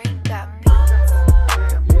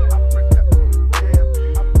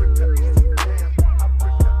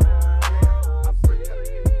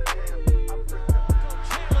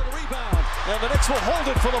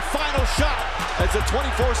as the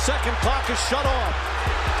 24-second clock is shut off.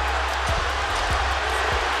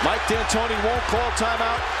 Mike D'Antoni won't call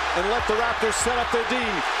timeout and let the Raptors set up their D.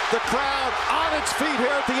 The crowd on its feet here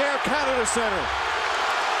at the Air Canada Center.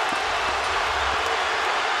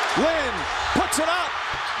 Lin puts it up.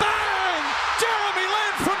 Bang! Jeremy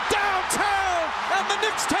Lin from downtown, and the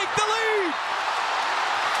Knicks take the lead.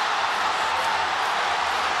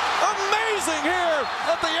 Amazing here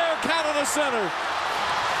at the Air Canada Center.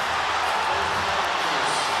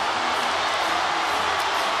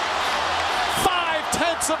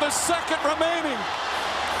 Tenths of a second remaining.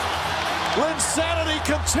 Linsanity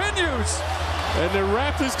continues. And the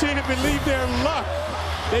Raptors can't believe their luck.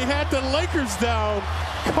 They had the Lakers down.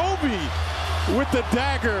 Kobe with the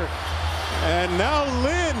dagger. And now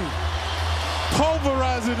Lin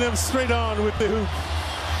pulverizing them straight on with the hoop.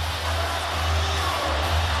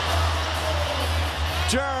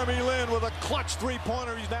 Jeremy Lin with a clutch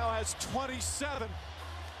three-pointer. He now has 27.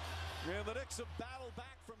 And the Knicks have battled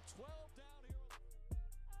back from 12 down.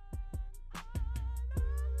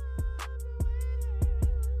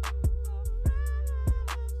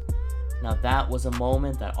 Now that was a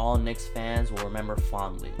moment that all Knicks fans will remember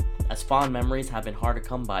fondly, as fond memories have been hard to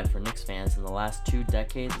come by for Knicks fans in the last 2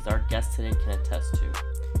 decades, as our guest today can attest to.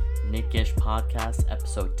 Knick-Ish Podcast,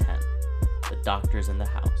 Episode 10, The Doctor's in the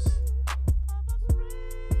House.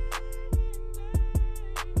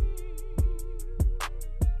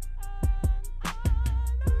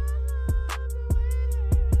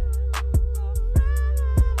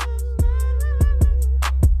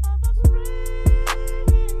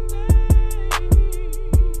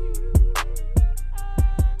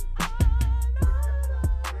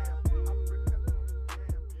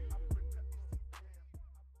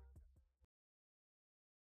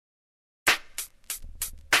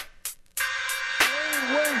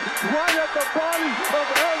 Right at the body of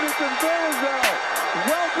Anderson Varejao.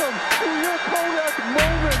 Welcome to your Kodak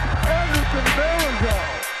moment, Anderson Varejao.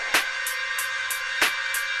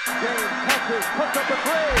 James touches, puts up the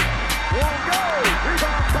three. Won't go.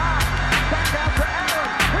 Rebound back. Back out to Allen.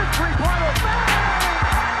 His three-pointer. Bang!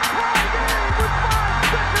 Tie game with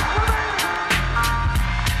 5 seconds remaining.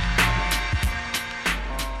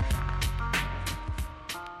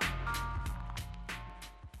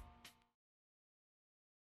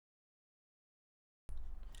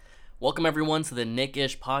 Welcome everyone to the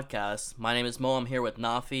Knick-Ish Podcast. My name is Mo, I'm here with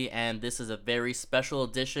Nafi, and this is a very special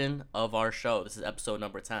edition of our show. This is episode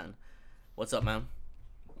number 10. What's up, man?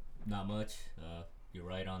 Not much. You're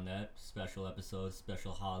right on that. Special episode,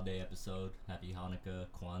 special holiday episode. Happy Hanukkah,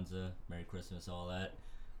 Kwanzaa, Merry Christmas, all that.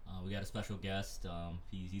 We got a special guest.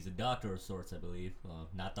 He's a doctor of sorts, I believe.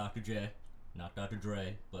 Not Dr. J, not Dr.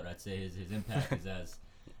 Dre, but I'd say his impact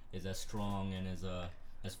is as strong and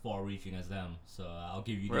as far-reaching as them. So I'll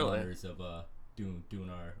give you the honors of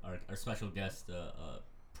doing our special guest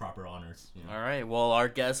proper honors. You know? All right. Well, our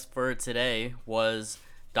guest for today was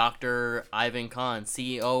Dr. Ivan Khan,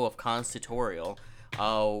 CEO of Khan's Tutorial,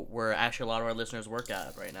 where actually a lot of our listeners work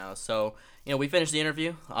at right now. So, we finished the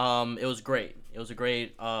interview. It was great. It was a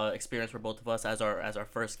great experience for both of us as our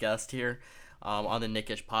first guest here on the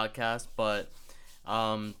Knick-Ish Podcast. But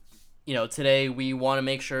today we want to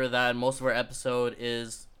make sure that most of our episode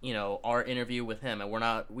is, our interview with him.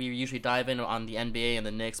 And we usually dive in on the NBA and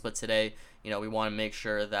the Knicks, but today, we want to make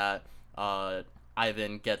sure that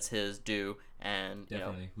Ivan gets his due. And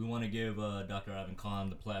definitely, we want to give Dr. Ivan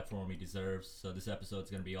Khan the platform he deserves. So this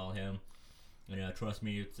episode's going to be all him. And trust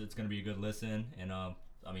me, it's going to be a good listen. And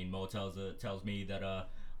Mo tells me that a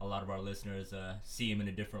lot of our listeners see him in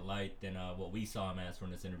a different light than what we saw him as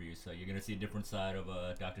from this interview. So you're going to see a different side of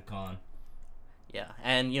Dr. Khan. Yeah,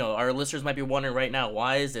 and our listeners might be wondering right now,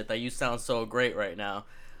 why is it that you sound so great right now?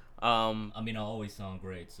 I always sound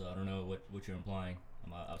great, so I don't know what you're implying.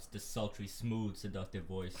 This sultry, smooth, seductive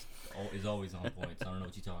voice is always on point, so I don't know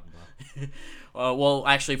what you're talking about. Well,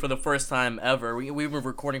 actually, for the first time ever, we were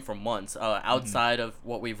recording for months. Outside of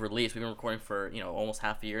what we've released, we've been recording for, almost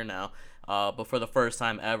half a year now. But for the first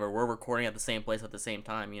time ever, we're recording at the same place at the same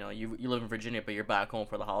time. You live in Virginia, but you're back home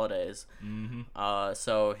for the holidays. Mm-hmm.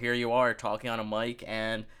 So here you are talking on a mic,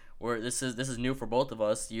 and this is new for both of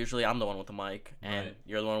us. Usually I'm the one with the mic, and right.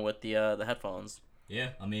 You're the one with the headphones. Yeah,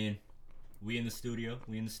 we in the studio,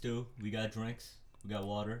 we in the stew, we got drinks, we got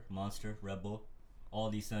water, Monster, Red Bull, all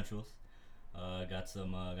the essentials. Got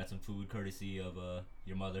some food courtesy of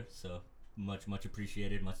your mother, so much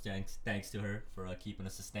appreciated. Much thanks to her for keeping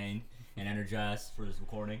us sustained and energized for this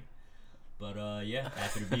recording. But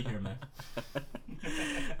happy to be here, man.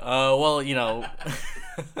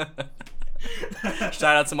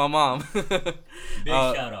 Shout out to my mom.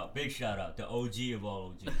 Big shout out, the OG of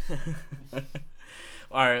all OGs.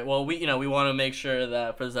 All right. Well, we want to make sure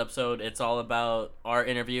that for this episode, it's all about our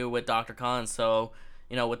interview with Dr. Khan. So,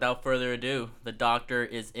 without further ado, the doctor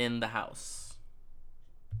is in the house.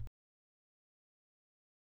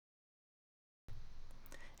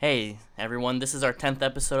 Hey, everyone. This is our 10th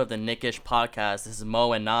episode of the Knick-Ish Podcast. This is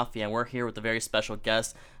Mo and Nafi, and we're here with a very special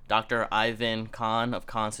guest, Dr. Ivan Khan of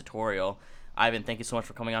Khan's Tutorial. Ivan, thank you so much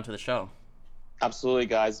for coming on to the show. Absolutely,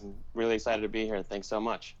 guys. I'm really excited to be here. Thanks so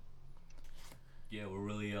much. Yeah, we're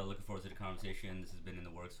really looking forward to the conversation. This has been in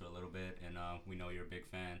the works for a little bit, and we know you're a big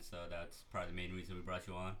fan, so that's probably the main reason we brought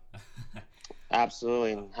you on.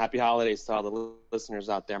 Absolutely. And happy holidays to all the listeners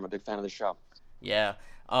out there. I'm a big fan of the show. Yeah.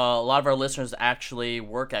 A lot of our listeners actually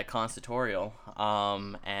work at Khan's Tutorial,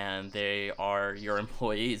 and they are your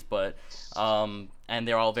employees, but and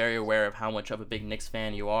they're all very aware of how much of a big Knicks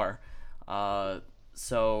fan you are.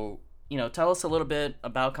 So, tell us a little bit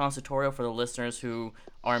about Khan's Tutorial for the listeners who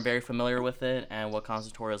aren't very familiar with it and what Khan's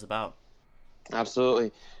Tutorial is about.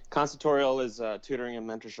 Absolutely. Khan's Tutorial is a tutoring and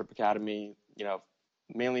mentorship academy,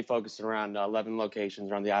 mainly focused around 11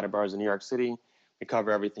 locations around the outer boroughs of New York City. We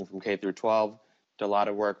cover everything from K through 12. Do a lot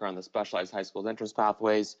of work around the specialized high school entrance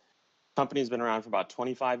pathways. Company's been around for about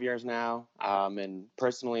 25 years now, and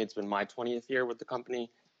personally, it's been my 20th year with the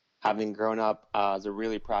company. Having grown up as a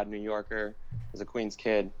really proud New Yorker, as a Queens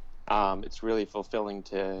kid, it's really fulfilling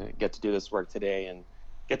to get to do this work today and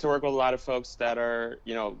get to work with a lot of folks that are,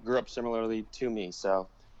 grew up similarly to me. So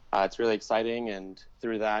it's really exciting, and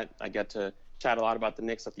through that, I get to chat a lot about the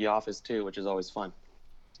Knicks at the office too, which is always fun.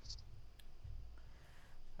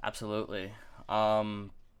 Absolutely.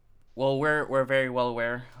 Well, we're very well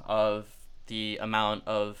aware of the amount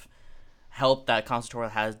of help that Khan's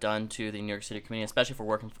Tutorial has done to the New York City community, especially for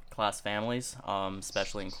working class families,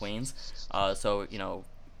 especially in Queens. So,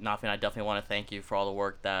 Nafi and I definitely want to thank you for all the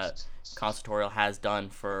work that Khan's Tutorial has done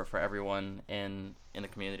for everyone in the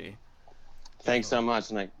community. Thanks so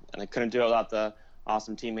much, and I couldn't do it without the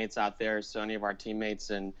awesome teammates out there. So many of our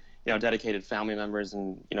teammates and dedicated family members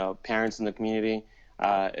and parents in the community.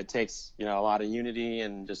 It takes a lot of unity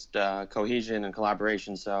and just cohesion and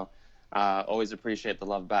collaboration. So always appreciate the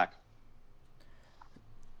love back.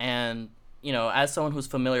 And as someone who's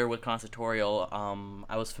familiar with Khan's Tutorial,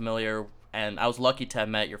 I was familiar and I was lucky to have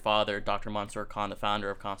met your father, Dr. Mansour Khan, the founder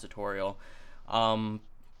of Khan's Tutorial.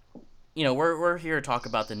 We're here to talk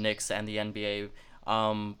about the Knicks and the NBA.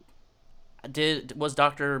 Was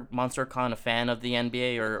Dr. Mansour Khan a fan of the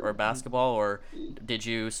NBA or basketball, or did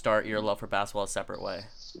you start your love for basketball a separate way?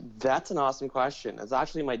 That's an awesome question. It's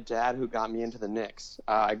actually my dad who got me into the Knicks.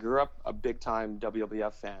 I grew up a big-time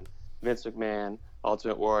WWF fan. Vince McMahon,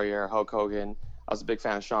 Ultimate Warrior, Hulk Hogan. I was a big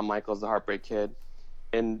fan of Shawn Michaels, the Heartbreak Kid.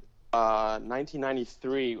 In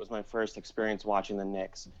 1993 was my first experience watching the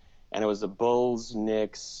Knicks, and it was the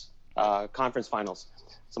Bulls-Knicks conference finals.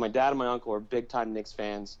 So my dad and my uncle were big-time Knicks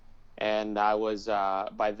fans. And I was,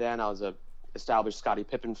 by then, I was a established Scottie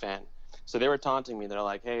Pippen fan. So they were taunting me. They're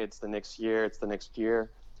like, hey, it's the next year.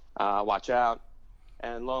 Watch out.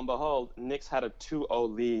 And lo and behold, Knicks had a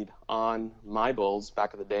 2-0 lead on my Bulls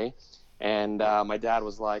back in the day. And my dad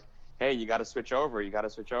was like, hey, you got to switch over.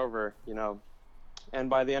 And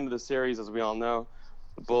by the end of the series, as we all know,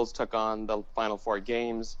 the Bulls took on the final 4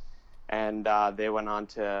 games. And they went on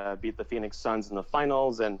to beat the Phoenix Suns in the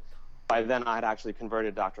finals. And by then, I had actually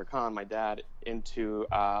converted Dr. Khan, my dad, into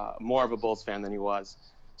more of a Bulls fan than he was.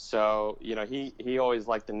 So, he always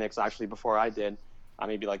liked the Knicks, actually, before I did,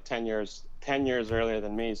 maybe like 10 years earlier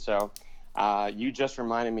than me. So you just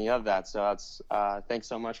reminded me of that. So thanks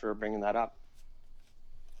so much for bringing that up.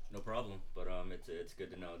 No problem, but it's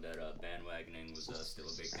good to know that bandwagoning was still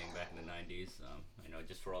a big thing back in the 90s.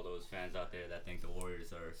 Just for all those fans out there that think the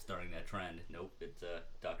Warriors are starting that trend, nope, it's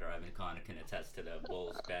Dr. Ivan Khan can attest to the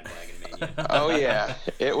Bulls bandwagon mania. Oh yeah,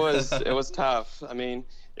 it was tough. I mean,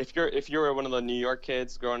 if you were one of the New York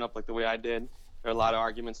kids growing up like the way I did, there were a lot of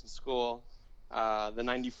arguments in school. The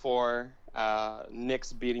 '94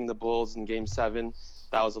 Knicks beating the Bulls in Game 7,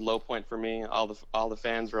 that was a low point for me. All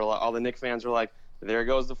the Knicks fans were like, there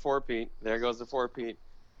goes the four-peat.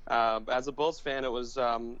 As a Bulls fan, it was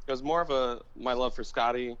more of my love for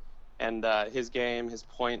Scottie and his game, his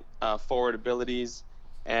point forward abilities,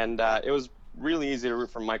 and it was really easy to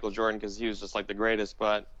root for Michael Jordan because he was just like the greatest.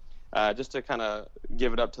 But just to kind of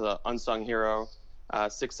give it up to the unsung hero,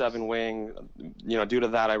 6'7" wing, due to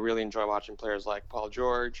that, I really enjoy watching players like Paul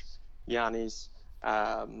George, Giannis,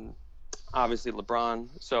 obviously LeBron.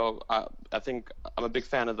 So I think I'm a big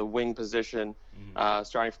fan of the wing position,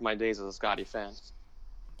 starting from my days as a Scottie fan.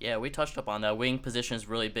 Yeah, we touched up on that. Wing position is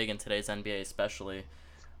really big in today's NBA, especially.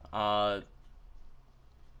 But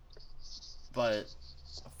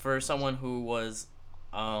for someone who was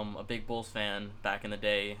a big Bulls fan back in the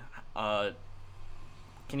day.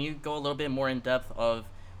 Can you go a little bit more in depth of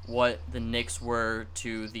what the Knicks were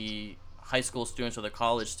to the high school students or the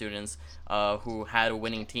college students who had a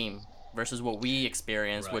winning team versus what we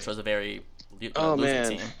experienced, which was a very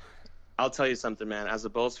losing team? I'll tell you something, man. As a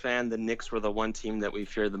Bulls fan, the Knicks were the one team that we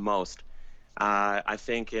feared the most. I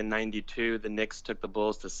think in '92, the Knicks took the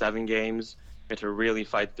Bulls to 7 games and to really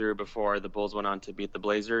fight through before the Bulls went on to beat the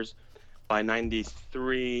Blazers. By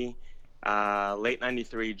 '93, late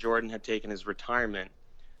 '93, Jordan had taken his retirement.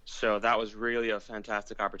 So that was really a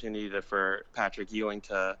fantastic opportunity for Patrick Ewing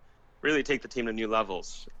to really take the team to new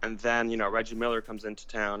levels. And then, Reggie Miller comes into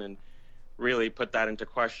town and really put that into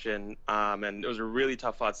question. And it was a really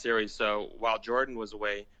tough-fought series. So while Jordan was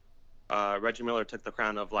away, Reggie Miller took the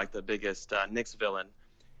crown of like the biggest Knicks villain.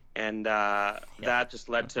 And that just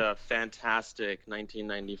led to a fantastic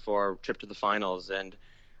 1994 trip to the finals. And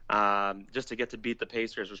just to get to beat the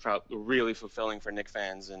Pacers was probably really fulfilling for Knicks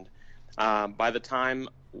fans. And by the time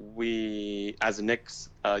we, as a Knicks,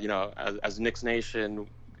 as Knicks Nation,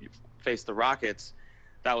 faced the Rockets,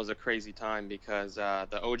 that was a crazy time because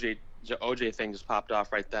the OJ thing just popped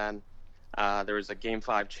off right then. There was a Game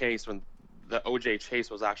 5 chase when the OJ chase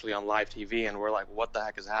was actually on live TV, and we're like, what the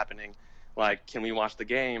heck is happening? Like, can we watch the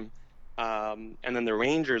game? And then the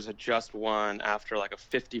Rangers had just won after like a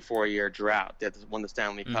 54-year drought. They had won the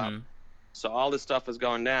Stanley Cup. So all this stuff was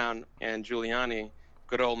going down, and Giuliani,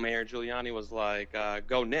 good old Mayor Giuliani, was like,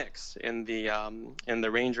 go Knicks in the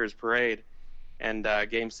Rangers parade. And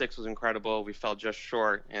Game 6 was incredible. We fell just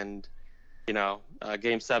short. And,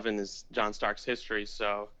 Game 7 is John Starks' history.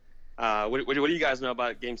 So what do you guys know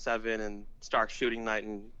about Game 7 and Starks' shooting night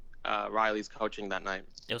and Riley's coaching that night?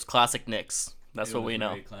 It was classic Knicks. That's what we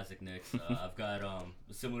know. Classic Knicks. I've got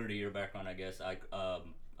similar to your background, I guess.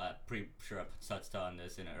 I'm pretty sure I touched on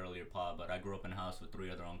this in an earlier pod, but I grew up in a house with 3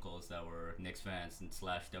 other uncles that were Knicks fans and /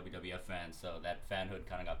 WWF fans, so that fanhood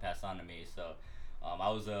kind of got passed on to me. So I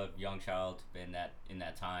was a young child in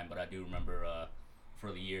that time, but I do remember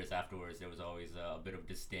for the years afterwards, there was always a bit of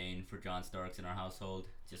disdain for John Starks in our household,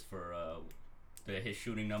 just for his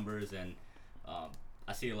shooting numbers. And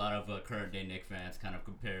I see a lot of current-day Knicks fans kind of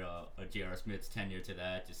compare J.R. Smith's tenure to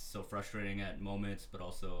that. Just so frustrating at moments, but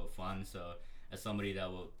also fun. So as somebody that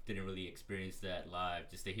didn't really experience that live,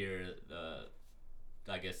 just to hear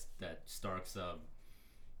I guess that Starks,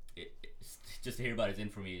 just to hear about his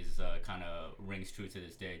infamy is kind of rings true to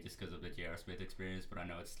this day, just because of the J.R. Smith experience. But I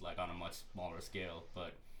know it's like on a much smaller scale.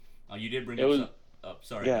 But you did bring up.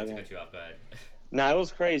 Sorry, not to cut you off. Go ahead. No, it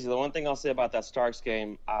was crazy. The one thing I'll say about that Starks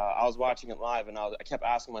game, I was watching it live, and I kept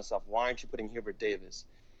asking myself, why aren't you putting Hubert Davis?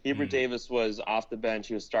 Hubert Davis was off the bench.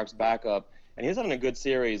 He was Starks' backup. And he was having a good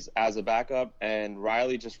series as a backup, and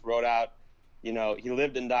Riley just wrote out, he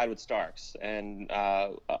lived and died with Starks. And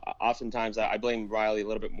oftentimes I blame Riley a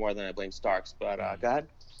little bit more than I blame Starks. But go ahead.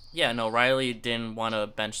 Yeah, no, Riley didn't want to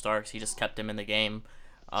bench Starks. He just kept him in the game.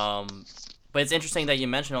 But it's interesting that you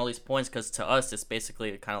mentioned all these points because to us, it's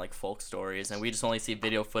basically kind of like folk stories, and we just only see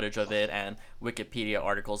video footage of it and Wikipedia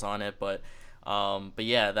articles on it. But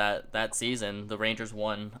yeah, that season, the Rangers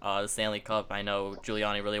won the Stanley Cup. I know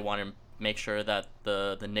Giuliani really wanted to make sure that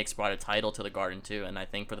the Knicks brought a title to the Garden too, and I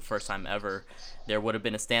think for the first time ever, there would have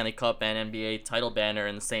been a Stanley Cup and NBA title banner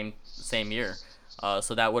in the same year.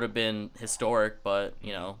 So that would have been historic, but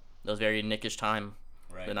it was very Knick-Ish time,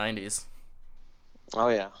 right. The 90s. Oh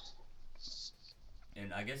yeah.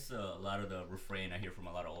 And I guess a lot of the refrain I hear from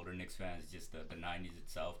a lot of older Knicks fans is just the 90s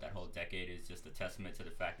itself. That whole decade is just a testament to the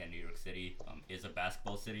fact that New York City is a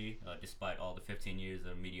basketball city, despite all the 15 years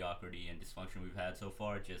of mediocrity and dysfunction we've had so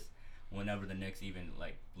far. Just whenever the Knicks even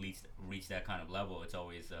like reach that kind of level, it's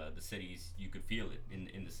always the cities, you could feel it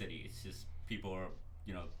in the city. It's just people are,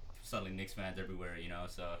 suddenly Knicks fans everywhere,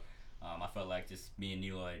 So I felt like just me and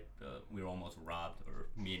Neloy, we were almost robbed, or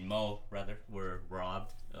me and Mo, rather, were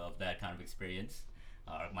robbed of that kind of experience.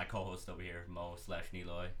 My co-host over here,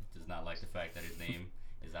 Mo/Neloy, does not like the fact that his name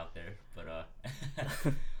is out there, but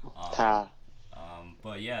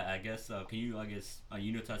but yeah, I guess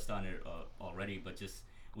you touched on it already, but just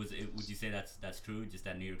would you say that's true? Just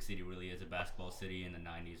that New York City really is a basketball city, and the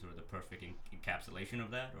 90s were the perfect encapsulation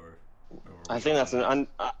of that, or I think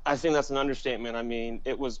that's an understatement. I mean,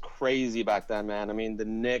 it was crazy back then, man. I mean, the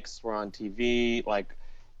Knicks were on TV, like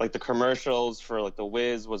the commercials for like the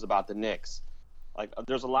Wiz was about the Knicks. Like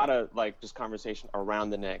there's a lot of like just conversation around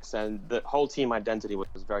the Knicks, and the whole team identity was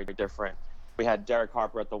very different. We had Derek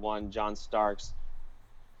Harper at the 1, John Starks,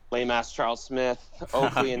 lame-ass Charles Smith,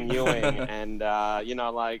 Oakley, and Ewing. And,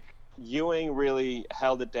 like, Ewing really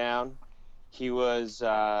held it down. He was,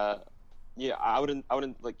 yeah, I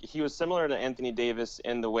wouldn't like. He was similar to Anthony Davis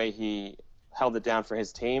in the way he held it down for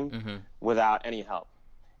his team without any help,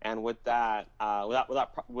 and with that,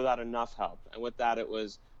 without enough help, and with that, it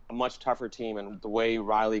was a much tougher team. And the way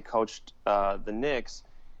Riley coached the Knicks,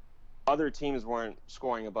 other teams weren't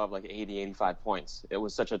scoring above like 80, 85 points. It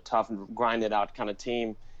was such a tough, grinded out kind of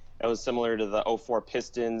team. It was similar to the '04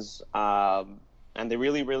 Pistons, and they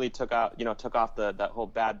really, really took off that whole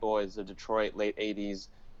bad boys of Detroit late '80s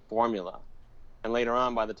formula. And later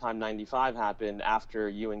on, by the time '95 happened, after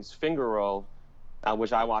Ewing's finger roll,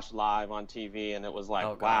 which I watched live on TV, and it was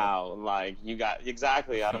like, wow, like you got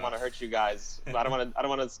exactly. I don't want to hurt you guys. I don't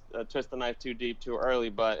want to twist the knife too deep too early.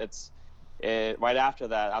 But right after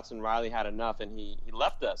that, that's when Riley had enough, and he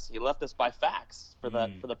left us. He left us by fax for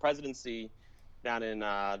the presidency down in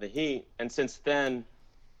the Heat. And since then,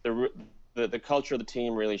 the culture of the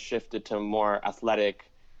team really shifted to more athletic,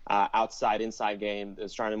 inside game.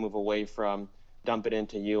 It's trying to move away from dump it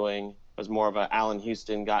into Ewing. It was more of a Allen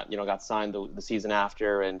Houston got signed the season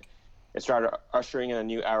after, and it started ushering in a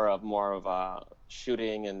new era of more of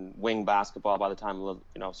shooting and wing basketball by the time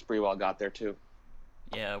Sprewell got there too.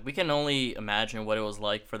 Yeah, we can only imagine what it was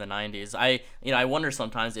like for the 90s. I wonder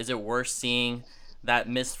sometimes, is it worse seeing that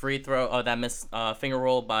missed free throw, that missed finger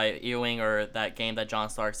roll by Ewing, or that game that John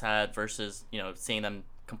Starks had versus seeing them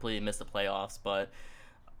completely miss the playoffs? But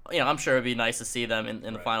I'm sure it'd be nice to see them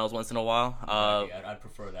in the finals once in a while. I'd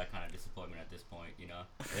prefer that kind of disappointment at this point,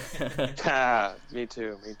 Me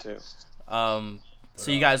too. So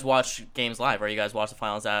you guys watch games live, or you guys watch the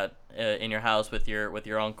finals in your house with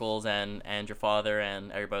your uncles and your father,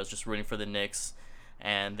 and everybody was just rooting for the Knicks,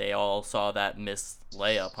 and they all saw that missed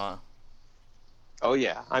layup, huh? Oh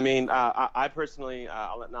yeah, I mean, I personally,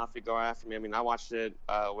 I'll let Nafi go after me. I mean, I watched it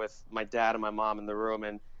with my dad and my mom in the room,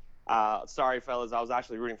 and sorry fellas, I was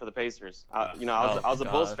actually rooting for the Pacers. I was a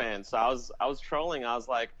Bulls fan, so I was trolling. I was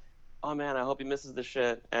like, oh man, I hope he misses the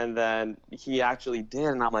shit. And then he actually did,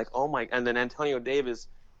 and I'm like, oh my. And then Antonio Davis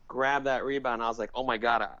grabbed that rebound, and I was like, oh my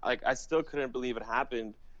god, I still couldn't believe it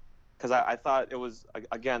happened, because I thought it was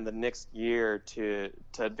again the Knicks' year to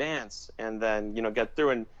advance and then get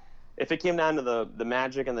through. And if it came down to the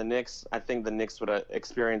Magic and the Knicks, I think the Knicks would have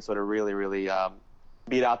really, really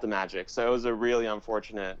beat out the Magic. So it was a really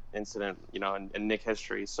unfortunate incident, in Knick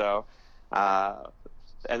history. So,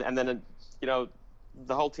 and then,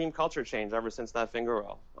 the whole team culture changed ever since that finger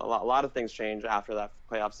roll. A lot of things changed after that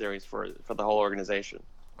playoff series for the whole organization.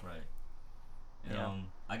 Right. And,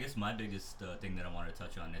 I guess my biggest thing that I wanted to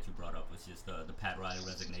touch on that you brought up was just the Pat Riley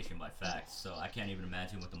resignation by fax. So I can't even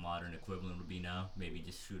imagine what the modern equivalent would be now. Maybe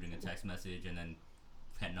just shooting a text message and then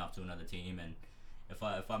heading off to another team. And if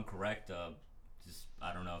I'm correct,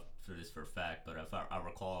 I don't know for this for a fact, but if I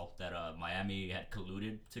recall that Miami had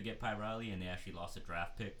colluded to get Pat Riley, and they actually lost a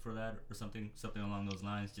draft pick for that or something along those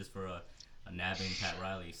lines, just for a nabbing Pat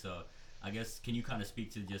Riley. So I guess, can you kind of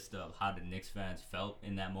speak to just how the Knicks fans felt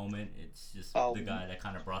in that moment? It's just the guy that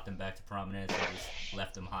kind of brought them back to prominence and just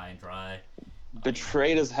left them high and dry.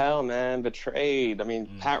 Betrayed as hell, man. Betrayed. I mean,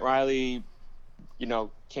 Pat Riley,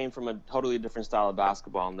 came from a totally different style of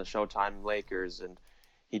basketball in the Showtime Lakers, and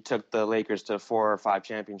he took the Lakers to 4 or 5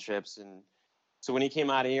 championships. And so when he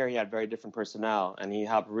came out of here, he had very different personnel, and he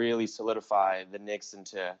helped really solidify the Knicks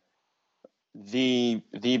into the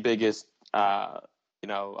biggest,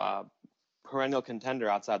 perennial contender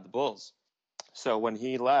outside the Bulls. So when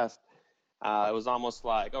he left, it was almost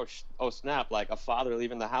like, oh snap, like a father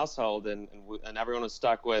leaving the household, and everyone was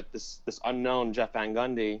stuck with this unknown Jeff Van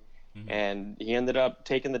Gundy. And he ended up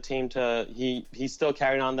taking the team to he still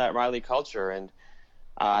carried on that Riley culture, and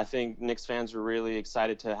I think Knicks fans were really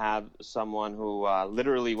excited to have someone who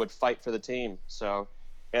literally would fight for the team. So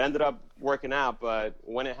it ended up working out, but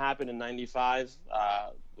when it happened in '95,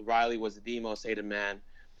 Riley was the most hated man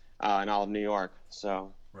in all of New York.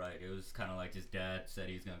 So right, it was kind of like his dad said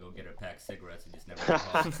he was gonna go get a pack of cigarettes and just never got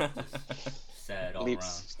home. Just sad all around.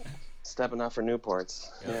 Stepping out for Newports.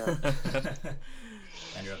 Yeah.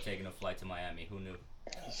 Ended up taking a flight to Miami. Who knew?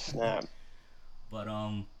 Snap. But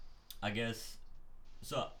I guess.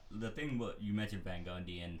 So the thing, what you mentioned Van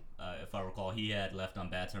Gundy, and if I recall, he had left on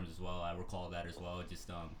bad terms as well. I recall that as well. Just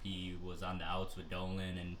he was on the outs with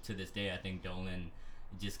Dolan, and to this day, I think Dolan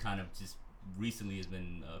just recently has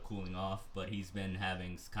been cooling off. But he's been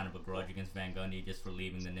having kind of a grudge against Van Gundy just for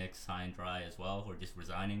leaving the Knicks high and dry as well, or just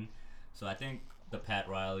resigning. So I think the Pat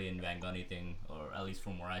Riley and Van Gundy thing, or at least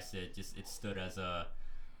from where I sit, it stood as a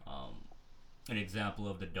an example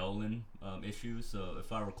of the Dolan issue. So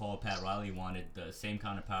if I recall, Pat Riley wanted the same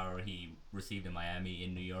kind of power he received in Miami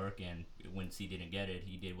in New York, and once he didn't get it,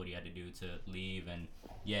 he did what he had to do to leave, and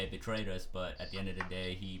yeah, he betrayed us, but at the end of the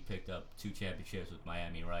day, he picked up 2 championships with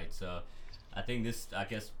Miami, right? So I think I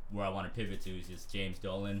guess where I want to pivot to is just James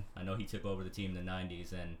Dolan. I know he took over the team in the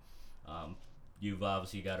 90s, and you've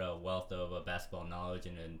obviously got a wealth of basketball knowledge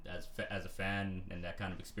and as a fan and that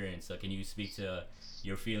kind of experience. So can you speak to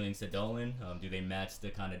your feelings to Dolan? Do they match the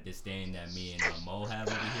kind of disdain that me and Mo have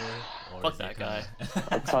over here? Or Fuck that guy.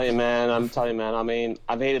 I'm telling you, man. I mean,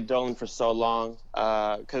 I've hated Dolan for so long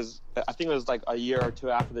because I think it was like a year or two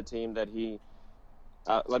after the team that he.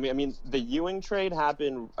 The Ewing trade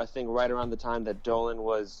happened, I think, right around the time that Dolan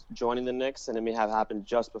was joining the Knicks, and it may have happened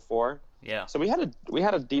just before. Yeah. So we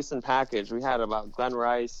had a decent package. We had about Glenn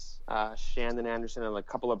Rice, Shandon Anderson, and a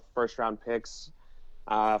couple of first-round picks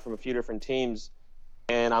from a few different teams.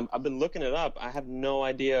 And I've been looking it up. I have no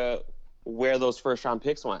idea where those first-round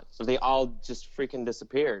picks went. So they all just freaking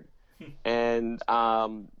disappeared. And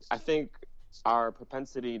I think our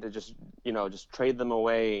propensity to just trade them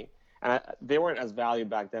away, and they weren't as valued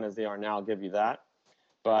back then as they are now, I'll give you that.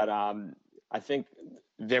 But I think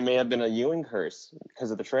there may have been a Ewing curse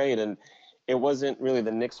because of the trade, and it wasn't really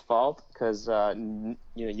the Knicks' fault because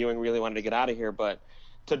Ewing really wanted to get out of here. But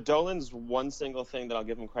to Dolan's one single thing that I'll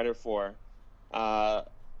give him credit for,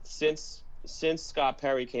 since Scott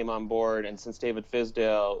Perry came on board and since David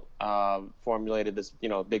Fizdale formulated this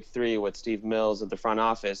big three with Steve Mills at the front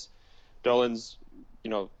office, Dolan's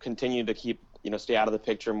continued to keep stay out of the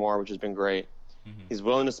picture more, which has been great. Mm-hmm. He's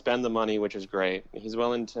willing to spend the money, which is great. He's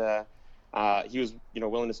willing to. He was,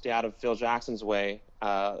 willing to stay out of Phil Jackson's way,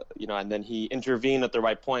 and then he intervened at the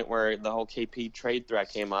right point where the whole KP trade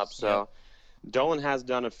threat came up. So Dolan has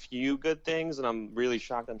done a few good things, and I'm really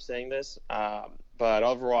shocked I'm saying this. But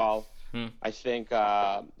overall, I think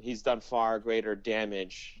he's done far greater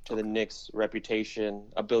damage to the Knicks' reputation,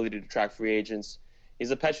 ability to attract free agents. He's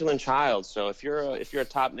a petulant child. So if you're a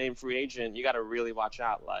top name free agent, you got to really watch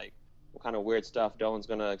out. Like, what kind of weird stuff Dolan's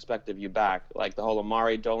going to expect of you back. Like the whole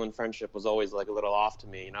Amari-Dolan friendship was always like a little off to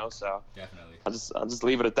me, so Definitely. I'll just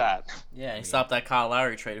leave it at that. Yeah, he stopped that Kyle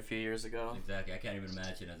Lowry trade a few years ago. Exactly. I can't even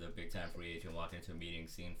imagine as a big-time free agent walking into a meeting,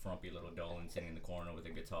 seeing frumpy little Dolan sitting in the corner with a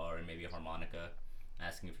guitar and maybe a harmonica,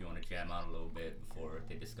 asking if you want to jam out a little bit before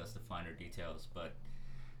they discuss the finer details. But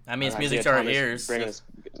I mean, it's music to our ears.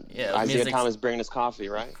 Isaiah Thomas bringing his coffee,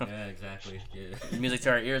 right? Yeah, exactly. Yeah. Music to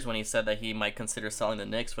our ears when he said that he might consider selling the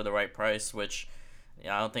Knicks for the right price, which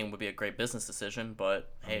I don't think would be a great business decision, but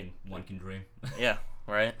hey, one can dream. Yeah,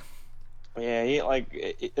 right. Yeah,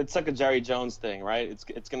 it's like a Jerry Jones thing, right?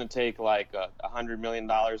 It's gonna take like $100 million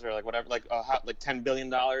or like whatever, like $10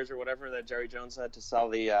 billion or whatever that Jerry Jones had to sell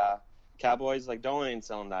the Cowboys. Like Dolan ain't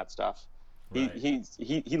selling that stuff. Right.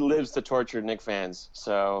 He lives to torture Knicks fans,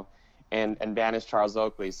 so and banish Charles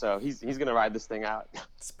Oakley, so he's gonna ride this thing out.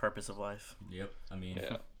 It's the purpose of life. Yep. I mean,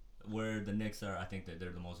 where the Knicks are, I think that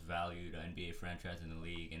they're the most valued NBA franchise in the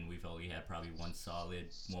league, and we've only had probably one solid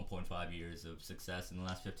 1.5 years of success in the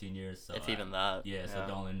last 15 years. So if even that. Yeah. So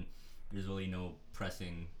Dolan, there's really no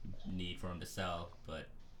pressing need for him to sell, but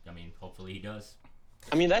I mean, hopefully he does.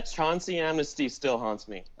 I mean, that Chauncey amnesty still haunts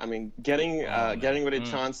me. I mean, getting rid of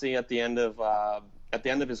Chauncey at the end of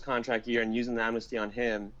his contract year and using the amnesty on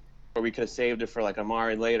him, where we could have saved it for like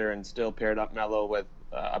Amari later and still paired up Melo with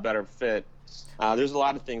a better fit. There's a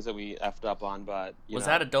lot of things that we effed up on, but was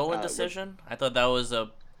that a Dolan decision? I thought that was a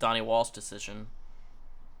Donnie Walsh decision.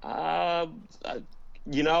 Like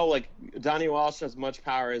Donnie Walsh, as much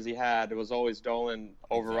power as he had, it was always Dolan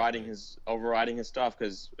overriding his stuff,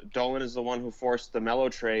 because Dolan is the one who forced the Melo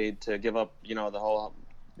trade to give up, the whole,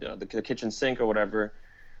 the kitchen sink or whatever,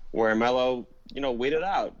 where Melo, waited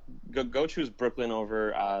out. Go choose Brooklyn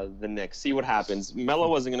over the Knicks. See what happens. Melo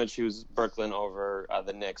wasn't going to choose Brooklyn over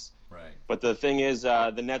the Knicks. Right. But the thing is,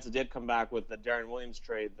 the Nets did come back with the Darren Williams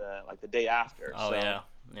trade the day after. Oh, so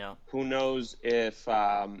yeah. Who knows if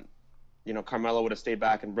Carmelo would have stayed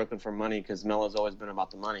back in Brooklyn for money, because Melo's always been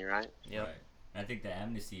about the money, right? Yeah. Right. I think the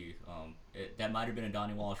amnesty, that might have been a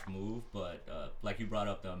Donnie Walsh move, but like you brought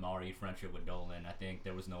up the Amari friendship with Dolan, I think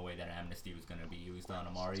there was no way that amnesty was going to be used on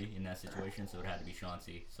Amari in that situation, so it had to be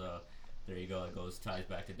Chauncey. So there you go. It ties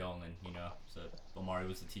back to Dolan, So Amari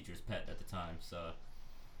was the teacher's pet at the time. So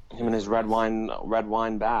him and his red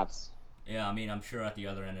wine baths. Yeah, I mean, I'm sure at the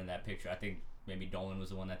other end of that picture, I think maybe Dolan was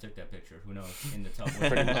the one that took that picture. Who knows? In the tub.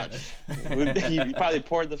 Pretty much. he probably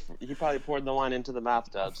poured the wine into the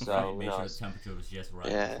bathtub. So made sure the temperature was just right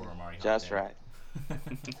before Amari hopped just in. Right.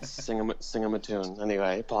 Sing him a tune.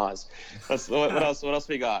 Anyway, pause. What else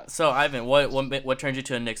we got? So Ivan, what turned you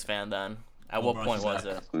to a Knicks fan then? At what point was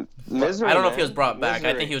it? Misery, I don't know if he man. was brought back. I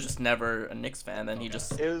Misery. think he was just never a Knicks fan. Then he just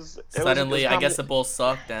Suddenly, I guess the Bulls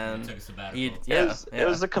sucked, and took a sabbatical. it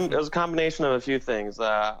was a combination of a few things.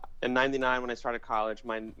 In '99, when I started college,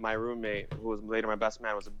 my roommate, who was later my best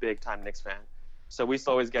man, was a big time Knicks fan. So we used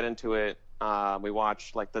to always get into it. We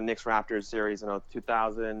watched like the Knicks Raptors series in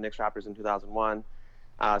 2000, Knicks Raptors in 2001.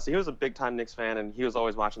 So he was a big time Knicks fan, and he was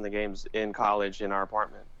always watching the games in college in our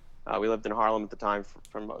apartment. We lived in Harlem at the time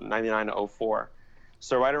from '99 to '04.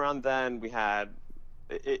 So right around then, we had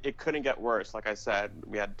it couldn't get worse. Like I said,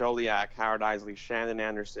 we had Doliak, Howard Isley, Shandon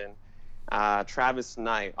Anderson, Travis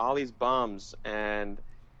Knight, all these bums, and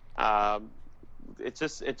it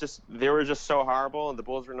just they were just so horrible, and the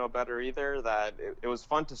Bulls were no better either. That it was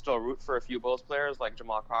fun to still root for a few Bulls players like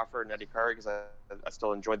Jamal Crawford and Eddie Curry, because I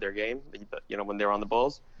still enjoyed their game, when they were on the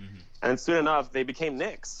Bulls. Mm-hmm. And soon enough, they became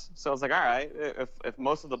Knicks. So I was like, all right, if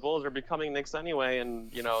most of the Bulls are becoming Knicks anyway,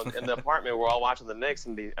 and in the apartment we're all watching the Knicks,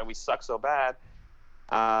 and we suck so bad.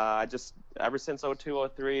 I just ever since 02,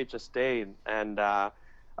 03, it just stayed. And I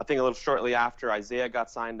think a little shortly after, Isaiah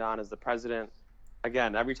got signed on as the president.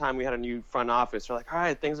 Again, every time we had a new front office, we're like, all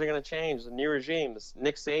right, things are going to change. The new regime, this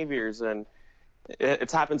Nick Saviors, and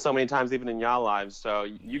it's happened so many times, even in y'all lives. So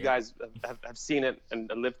you guys have seen it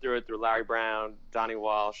and lived through it through Larry Brown, Donnie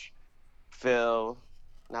Walsh, Phil,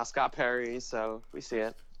 now Scott Perry. So we see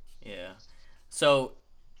it. Yeah. So,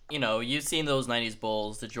 you've seen those 90s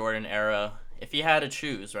Bulls, the Jordan era. If you had to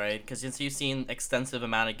choose, right, because since you've seen extensive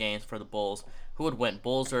amount of games for the Bulls, who would win,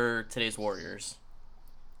 Bulls or today's Warriors?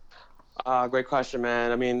 Great question,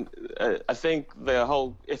 man. I mean, I think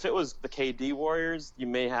if it was the KD Warriors, you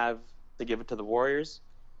may have to give it to the Warriors.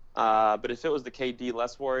 But if it was the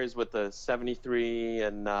KD-less Warriors with the 73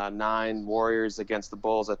 and 9 Warriors against the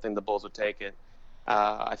Bulls, I think the Bulls would take it.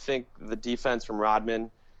 I think the defense from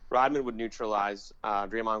Rodman would neutralize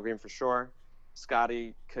Draymond Green for sure.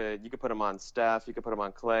 Scotty you could put him on Steph, you could put him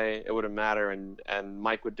on Clay. It wouldn't matter, and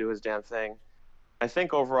Mike would do his damn thing. I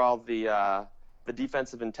think overall the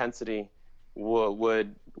defensive intensity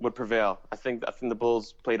would prevail. I think the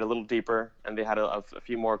Bulls played a little deeper, and they had a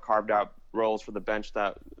few more carved out roles for the bench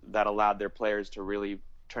that allowed their players to really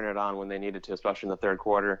turn it on when they needed to, especially in the third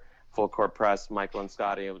quarter. Full court press, Michael and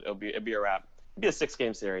Scotty. It'd be a wrap. It'd be a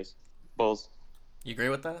 6-game series. Bulls. You agree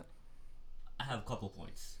with that? I have a couple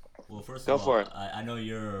points. Well, first Go of all, for it. I know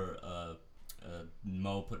you're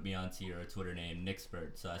Mo put me onto your Twitter name,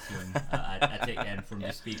 Knickspert, so I assume I take, and from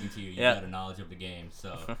just speaking to you, got a knowledge of the game.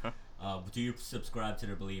 So, do you subscribe to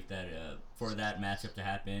the belief that for that matchup to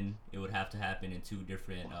happen, it would have to happen in 2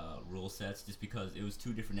 different rule sets, just because it was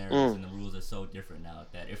 2 different eras and the rules are so different now?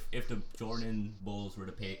 That if the Jordan Bulls were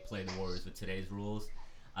to play the Warriors with today's rules,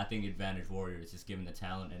 I think advantage Warriors, just given the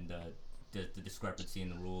talent and the discrepancy in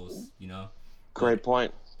the rules, Great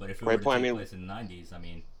point. But if it were to take place in the 90s, I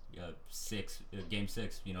mean, game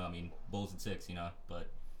 6, Bulls in 6, but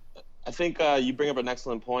I think you bring up an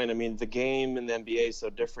excellent point. I mean, the game in the NBA is so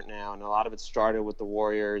different now, and a lot of it started with the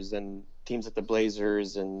Warriors and teams like the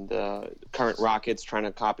Blazers and the current Rockets trying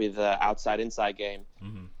to copy the outside-inside game.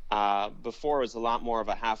 Mm-hmm. Before, it was a lot more of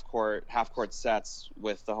a half-court sets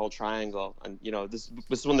with the whole triangle, and this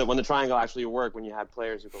is when the triangle actually worked, when you had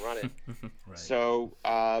players who could run it. Right. So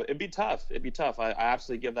it'd be tough. I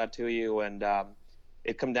absolutely give that to you, and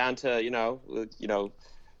it come down to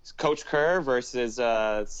Coach Kerr versus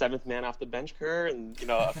 7th man off the bench Kerr, and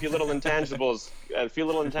a few little intangibles,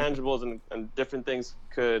 and different things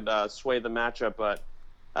could sway the matchup. But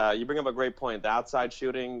you bring up a great point. The outside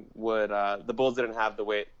shooting the Bulls didn't have the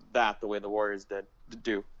way the Warriors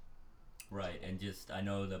do. Right, and just I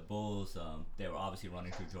know the Bulls, they were obviously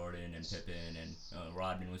running through Jordan and Pippen, and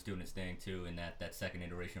Rodman was doing his thing too in that second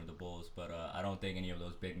iteration of the Bulls. But I don't think any of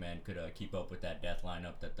those big men could keep up with that death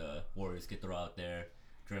lineup that the Warriors could throw out there.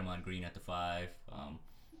 Draymond Green at the 5.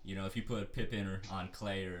 If you put Pippen on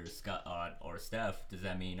Clay or Scott or Steph, does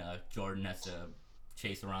that mean Jordan has to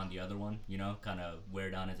chase around the other one? Kind of wear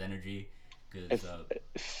down his energy. Cause,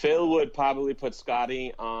 Phil would probably put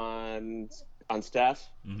Scotty on Steph.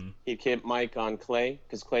 Mm-hmm. He'd keep Mike on Clay,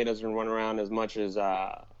 because Clay doesn't run around as much as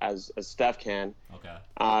Steph can. Okay.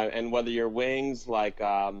 And whether your wings like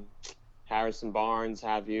Harrison Barnes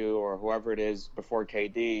have you, or whoever it is before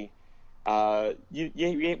KD.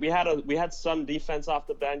 We had some defense off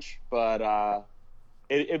the bench, but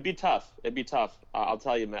it'd be tough. I'll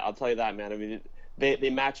tell you that, man. I mean, they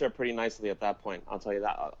match up pretty nicely at that point. I'll tell you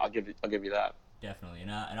that. I'll give you that. Definitely,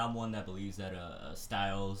 and I'm one that believes that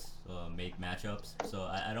styles make matchups. So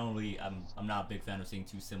I'm not a big fan of seeing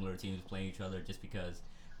 2 similar teams playing each other just because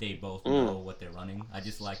they both know what they're running. I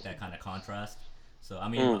just like that kind of contrast. So, I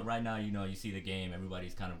mean, right now, you see the game,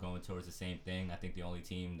 everybody's kind of going towards the same thing. I think the only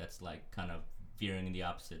team that's, like, kind of veering in the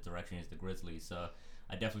opposite direction is the Grizzlies. So,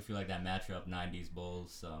 I definitely feel like that matchup, 90s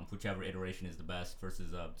Bulls, whichever iteration is the best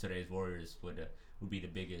versus today's Warriors would be the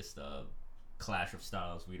biggest clash of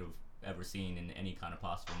styles we'd have ever seen in any kind of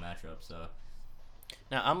possible matchup. So,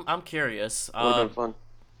 now I'm curious. Would have been fun.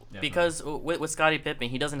 Because with Scottie Pippen,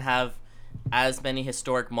 he doesn't have as many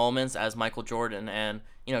historic moments as Michael Jordan, and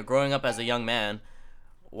growing up as a young man,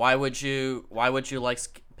 why would you like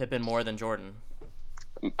Pippen more than Jordan?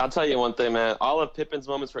 I'll tell you one thing, man. All of Pippen's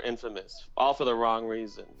moments were infamous, all for the wrong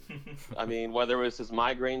reason. I mean, whether it was his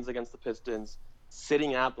migraines against the Pistons,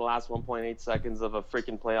 sitting out the last 1.8 seconds of a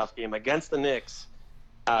freaking playoff game against the Knicks,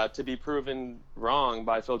 to be proven wrong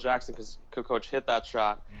by Phil Jackson because Kukoc hit that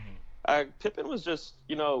shot. Pippen was just,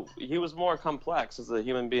 he was more complex as a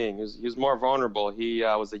human being. He was more vulnerable. He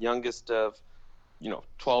was the youngest of,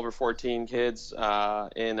 12 or 14 kids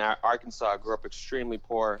in Arkansas. Grew up extremely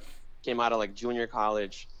poor. Came out of like junior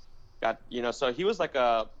college. So he was like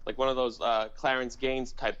one of those Clarence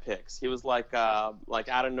Gaines type picks. He was like out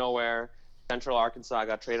of nowhere, Central Arkansas.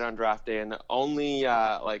 Got traded on draft day, and only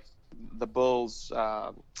the Bulls,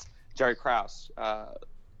 Jerry Krause.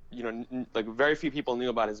 Very few people knew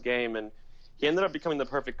about his game, and he ended up becoming the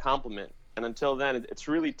perfect complement. And until then, it's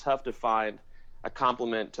really tough to find a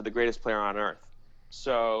complement to the greatest player on earth.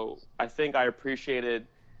 So I think I appreciated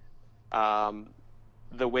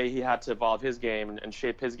the way he had to evolve his game and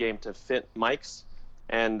shape his game to fit Mike's.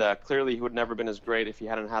 And clearly he would never been as great if he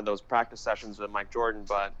hadn't had those practice sessions with Mike Jordan.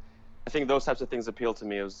 But I think those types of things appeal to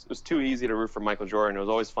me. It was too easy to root for Michael Jordan. It was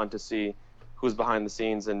always fun to see who's behind the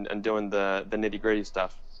scenes and doing the nitty-gritty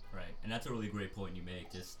stuff. Right, and that's a really great point you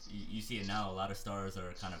make. Just you see it now. A lot of stars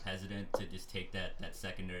are kind of hesitant to just take that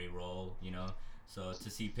secondary role, So to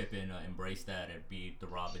see Pippen embrace that and be the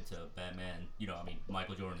Robin to Batman,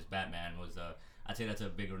 Michael Jordan's Batman was, I'd say that's a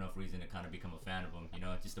big enough reason to kind of become a fan of him.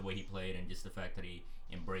 Just the way he played and just the fact that he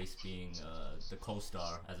embraced being the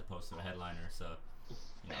co-star as opposed to a headliner. So,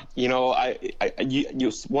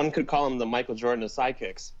 one could call him the Michael Jordan of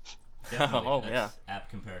sidekicks. Definitely. That's apt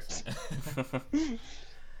comparison.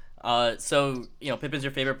 So Pippen's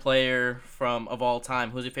your favorite player of all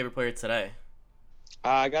time. Who's your favorite player today?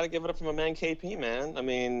 I got to give it up for my man KP, man. I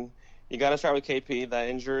mean, you got to start with KP. That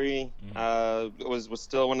injury was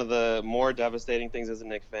still one of the more devastating things as a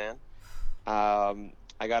Knicks fan.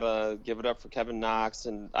 I got to give it up for Kevin Knox,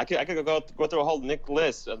 and I could go through a whole Knick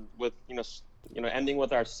list with ending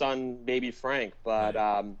with our son, baby Frank. But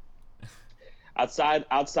outside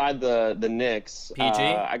the Knicks, PG,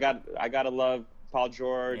 I got to love Paul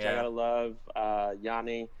George. Yeah. I got to love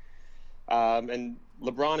Yanni, and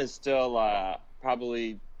LeBron is still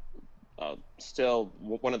probably still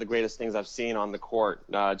one of the greatest things I've seen on the court,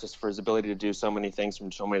 just for his ability to do so many things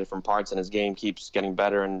from so many different parts, and his game keeps getting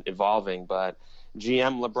better and evolving. But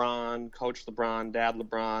GM LeBron, Coach LeBron, Dad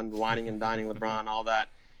LeBron, whining and dining LeBron, all that,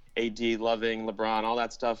 AD loving LeBron, all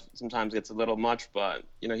that stuff sometimes gets a little much, but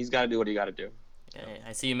he's got to do what he got to do. Yeah,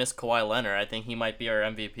 I see you miss Kawhi Leonard. I think he might be our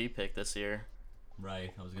MVP pick this year.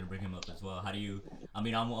 Right, I was going to bring him up as well.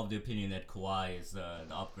 I'm of the opinion that Kawhi is the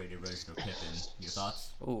upgraded version of Pippen. Your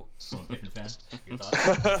thoughts? Ooh. From a Pippen fan? Your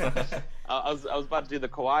thoughts? I was about to do the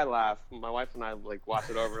Kawhi laugh. My wife and I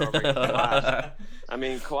watch it over and over again. Laugh. I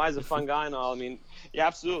mean, Kawhi's a fun guy and all. I mean, yeah,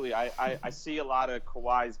 absolutely. I see a lot of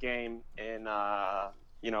Kawhi's game in,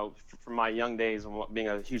 from my young days and being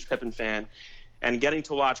a huge Pippen fan. And getting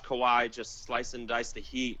to watch Kawhi just slice and dice the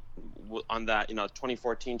Heat on that,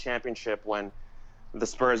 2014 championship when the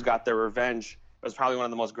Spurs got their revenge. It was probably one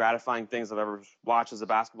of the most gratifying things I've ever watched as a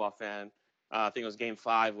basketball fan. I think it was Game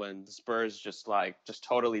 5 when the Spurs just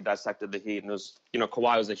totally dissected the Heat, and it was,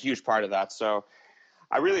 Kawhi was a huge part of that. So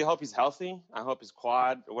I really hope he's healthy. I hope his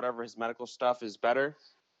quad or whatever his medical stuff is better.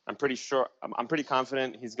 I'm pretty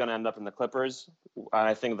confident he's going to end up in the Clippers.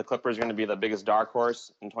 I think the Clippers are going to be the biggest dark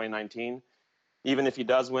horse in 2019. Even if he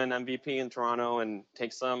does win MVP in Toronto and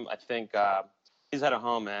take some, I think he's headed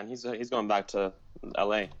home, man. He's going back to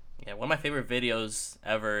LA. Yeah, one of my favorite videos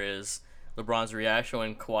ever is LeBron's reaction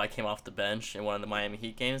when Kawhi came off the bench in one of the Miami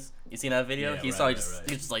Heat games. You seen that video? Yeah, He's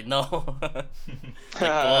just like, no.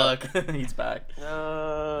 Look, he's back.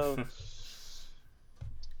 No.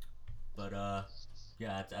 But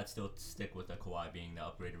I'd still stick with the Kawhi being the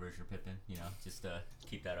upgraded version of Pippen. Just to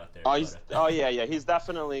keep that out there. Yeah. He's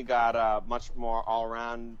definitely got much more all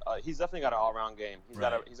around. He's definitely got an all around game. He's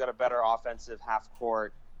got a better offensive half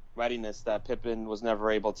court readiness that Pippen was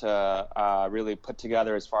never able to really put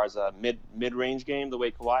together as far as a mid range game the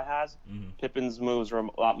way Kawhi has. Mm-hmm. Pippen's moves are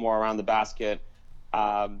a lot more around the basket.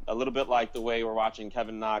 A little bit like the way we're watching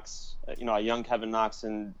Kevin Knox, a young Kevin Knox,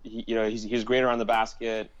 and he's great around the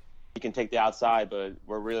basket. He can take the outside, but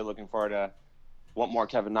we're really looking forward to what more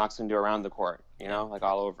Kevin Knox can do around the court, like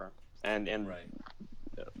all over, and Right.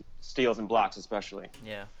 steals and blocks especially.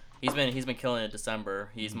 Yeah, he's been killing it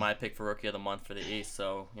December. He's my pick for Rookie of the Month for the East,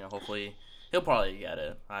 so hopefully he'll probably get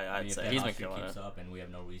it. I'd If say that he's been hot streak killing keeps it. up, and we have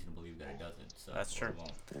no reason to believe that it doesn't. So That's true. it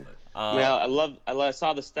won't, but- I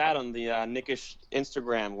saw the stat on the Knick-Ish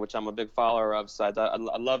Instagram, which I'm a big follower of. So I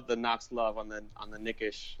love the Knox love on the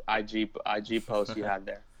Knick-Ish IG post you had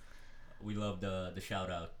there. We love the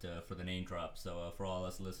shout out for the name drop. So for all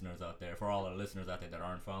our listeners out there that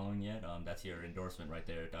aren't following yet, that's your endorsement right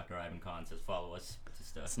there. Dr. Ivan Khan says follow us.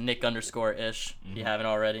 It's Nick_ish. If you haven't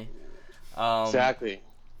already. Exactly.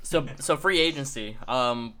 So free agency.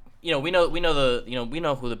 We know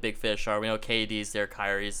who the big fish are. We know KD's there,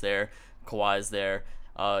 Kyrie's there, Kawhi's there,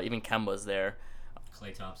 even Kemba's there.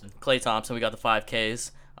 Klay Thompson. We got the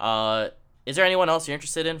 5Ks. Is there anyone else you're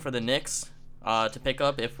interested in for the Knicks to pick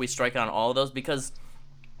up if we strike on all of those? Because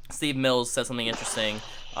Steve Mills said something interesting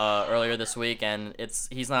earlier this week, and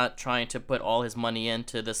he's not trying to put all his money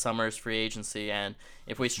into this summer's free agency. And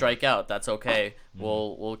if we strike out, that's okay.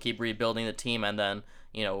 We'll keep rebuilding the team, and then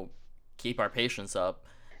keep our patience up.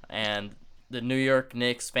 And the New York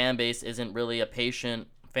Knicks fan base isn't really a patient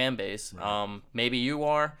fan base. Right. Maybe you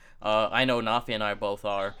are. I know Nafi and I both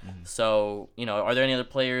are. So, are there any other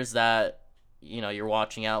players that, you're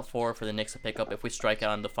watching out for the Knicks to pick up if we strike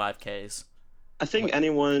out on the 5Ks? I think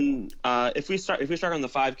anyone, if we start on the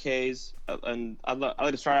 5Ks, and I'd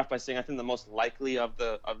like to start off by saying I think the most likely of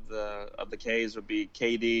the Ks would be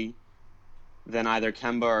KD, then either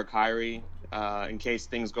Kemba or Kyrie. In case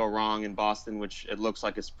things go wrong in Boston, which it looks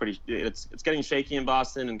like it's getting shaky in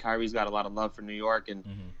Boston, and Kyrie's got a lot of love for New York, and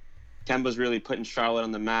Kemba's really putting Charlotte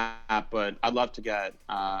on the map. But I'd love to get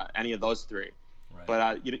any of those three. Right.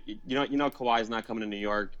 But Kawhi's not coming to New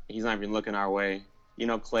York. He's not even looking our way.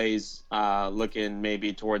 Clay's looking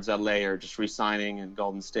maybe towards LA or just re-signing in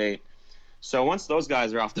Golden State. So once those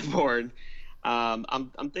guys are off the board,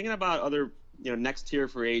 I'm thinking about other next tier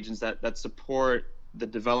free agents that support the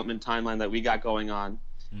development timeline that we got going on.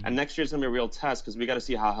 And next year's going to be a real test because we got to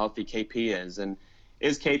see how healthy KP is. And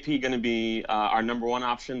is KP going to be our number one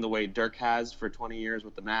option the way Dirk has for 20 years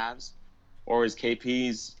with the Mavs? Or is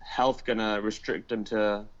KP's health going to restrict him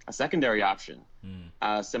to a secondary option?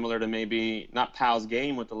 Similar to maybe not Powell's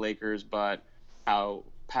game with the Lakers, but how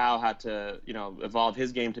Powell had to, evolve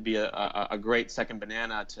his game to be a great second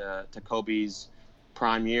banana to Kobe's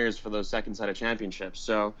prime years for those second set of championships.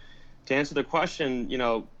 So to answer the question,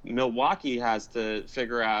 Milwaukee has to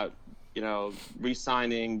figure out,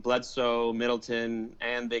 re-signing Bledsoe, Middleton,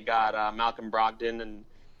 and they got Malcolm Brogdon.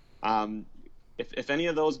 And if any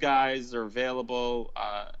of those guys are available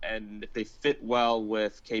and if they fit well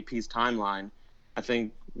with KP's timeline, I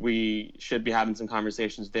think we should be having some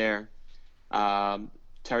conversations there.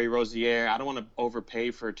 Terry Rozier, I don't want to overpay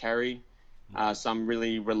for Terry, so I'm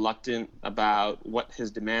really reluctant about what his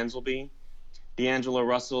demands will be. D'Angelo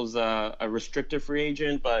Russell's a restricted free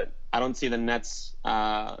agent, but I don't see the Nets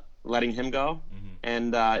letting him go.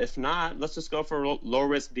 And if not, let's just go for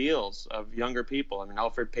low-risk deals of younger people. I mean,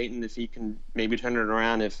 Alfred Payton, if he can maybe turn it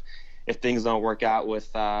around if things don't work out with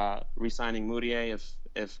re-signing Moutier,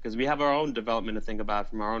 because we have our own development to think about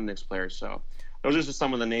from our own Knicks players. So those are just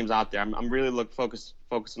some of the names out there. I'm really focused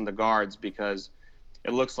on the guards because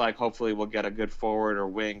it looks like hopefully we'll get a good forward or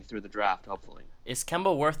wing through the draft, hopefully. Is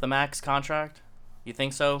Kemba worth the max contract? You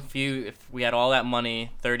think so? If we had all that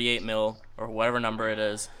money, 38 mil or whatever number it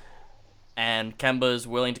is, and Kemba is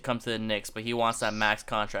willing to come to the Knicks, but he wants that max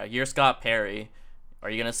contract. You're Scott Perry. Are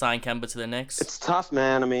you gonna sign Kemba to the Knicks? It's tough,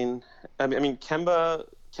 man. I mean, Kemba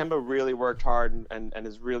really worked hard and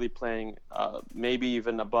is really playing maybe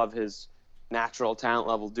even above his natural talent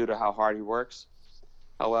level due to how hard he works.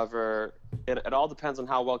 However, it all depends on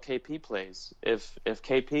how well KP plays. If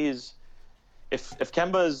Kemba's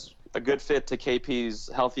a good fit to KP's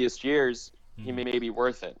healthiest years, he may be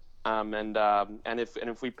worth it. And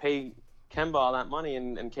if we pay Kemba all that money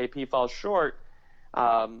and KP falls short,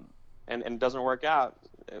 and doesn't work out,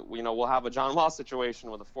 we'll have a John Wall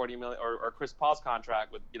situation with a $40 million or Chris Paul's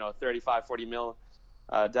contract with 35-40 mil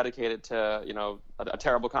dedicated to a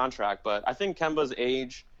terrible contract. But I think Kemba's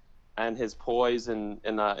age and his poise in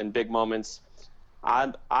big moments,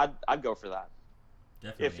 I'd go for that.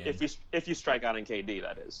 Definitely. If you strike out in KD,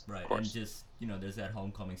 that is. Right, of course. and just there's that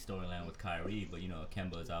homecoming storyline with Kyrie, but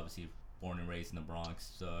Kemba is obviously born and raised in the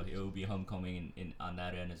Bronx, so it will be homecoming in on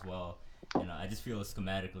that end as well. I just feel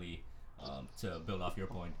schematically, To build off your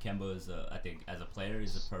point, Kemba is, I think, as a player,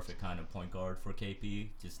 is a perfect kind of point guard for KP.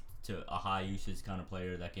 Just to a high usage kind of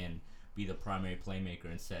player that can be the primary playmaker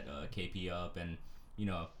and set KP up, and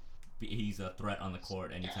he's a threat on the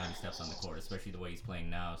court anytime he steps on the court, especially the way he's playing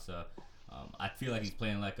now. So I feel like he's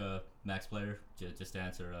playing like a max player. Just to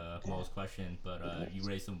answer Mo's question, but you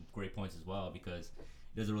raised some great points as well, because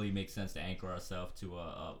it doesn't really make sense to anchor ourselves to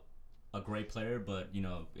a great player, but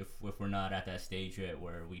if we're not at that stage yet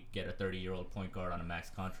where we get a 30-year-old point guard on a max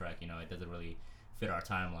contract, it doesn't really fit our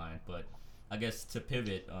timeline. But I guess to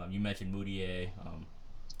pivot, you mentioned Moutier,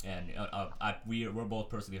 and we're both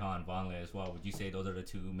personally high on Vonleh as well. Would you say those are the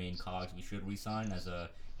two main cogs we should re-sign as a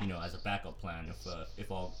backup plan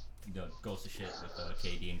if all goes to shit with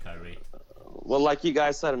KD and Kyrie? Well, like you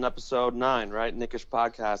guys said in episode 9, right? Knick-Ish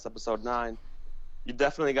Podcast, episode 9. You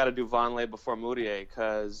definitely got to do Vonleh before Moutier,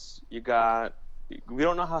 because we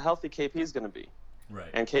don't know how healthy KP is going to be. Right.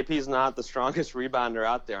 And KP is not the strongest rebounder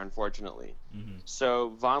out there, unfortunately. Mm-hmm.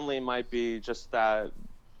 So Vonleh might be just that,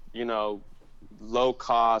 low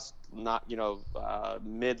cost, not,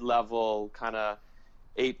 mid-level kind of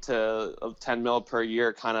 8 to 10 mil per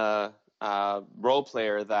year kind of role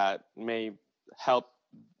player that may help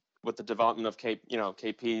with the development of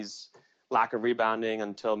KP's lack of rebounding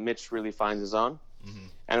until Mitch really finds his own. Mm-hmm.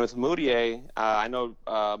 And with Moutier, I know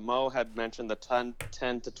Mo had mentioned the $10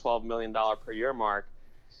 to $12 million per year mark.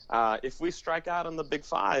 If we strike out on the Big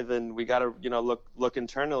Five, and we got to look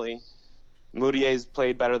internally, Moutier's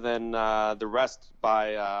played better than the rest by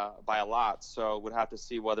a lot. So we'd have to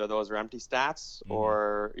see whether those are empty stats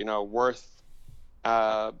or worth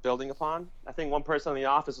building upon. I think one person in the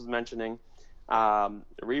office was mentioning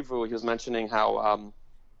Revu. He was mentioning how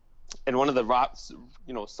in one of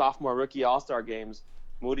the sophomore rookie All-Star games,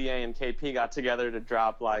 Moutier and KP got together to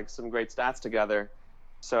drop like some great stats together.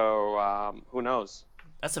 So who knows?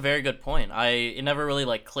 That's a very good point. It never really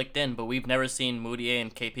clicked in, but we've never seen Moutier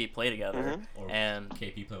and KP play together. Or and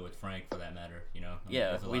KP play with Frank, for that matter.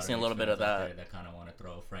 Yeah, we've seen a little bit of that. That kind of want to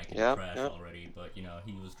throw Frank in the trash already, but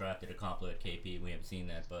he was drafted a complete KP. We haven't seen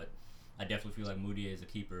that, but I definitely feel like Moutier is a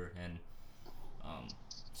keeper. And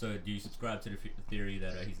so do you subscribe to the theory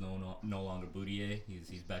that he's no longer Moutier?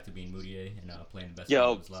 He's back to being Moutier and playing the best game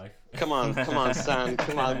of his life? Come on, son.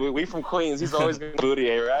 Come on. We from Queens. He's always going to be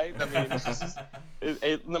Moutier, right? I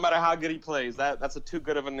mean, no matter how good he plays, that's too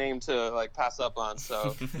good of a name to pass up on.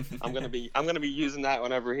 So I'm gonna be using that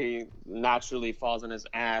whenever he naturally falls on his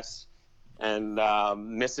ass and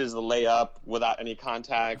misses the layup without any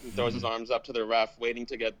contact and throws his arms up to the ref, waiting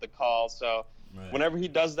to get the call. So. Right. Whenever he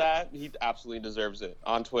does that, he absolutely deserves it.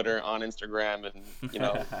 On Twitter, on Instagram,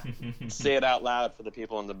 and say it out loud for the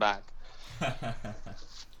people in the back.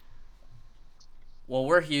 Well,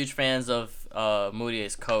 we're huge fans of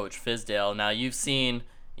Moutier's coach, Fizdale. Now you've seen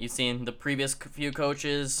the previous few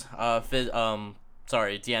coaches,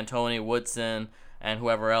 D'Antoni, Woodson, and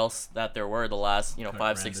whoever else that there were the last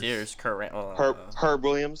 5-6 years. Herb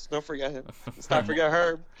Williams, don't forget him. Let's not forget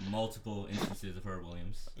Herb. Multiple instances of Herb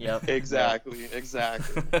Williams. Yep. Exactly.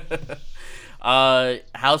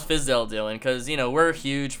 How's Fizdale doing? Because we're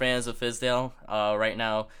huge fans of Fizdale right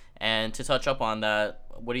now. And to touch up on that,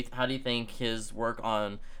 how do you think his work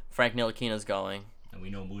on Frank Ntilikina is going? And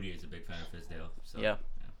we know Moutier is a big fan of Fizdale. So, yeah.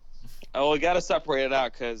 Oh, we got to separate it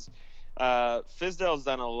out, because Fizdale's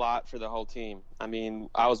done a lot for the whole team. I mean,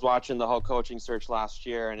 I was watching the whole coaching search last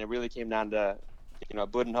year, and it really came down to,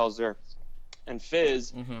 Budenholzer and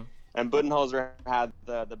Fizz. Mm-hmm. And Budenholzer had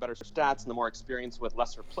the better stats and the more experience with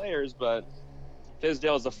lesser players, but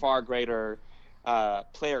Fizdale is a far greater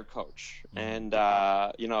player coach and,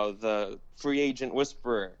 the free agent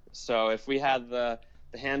whisperer. So if we had the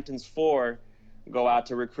Hamptons 4 go out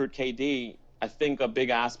to recruit KD, I think a big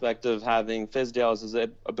aspect of having Fizdale is his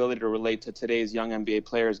ability to relate to today's young NBA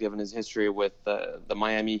players, given his history with the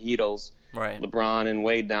Miami Heatles, right. LeBron and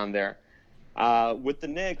Wade down there. With the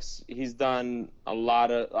Knicks, he's done a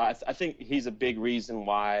lot of. I think he's a big reason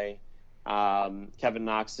why Kevin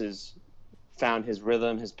Knox has found his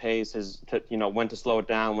rhythm, his pace, when to slow it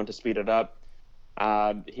down, when to speed it up.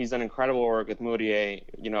 He's done incredible work with Moutier.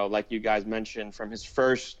 Like you guys mentioned, from his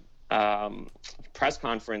first press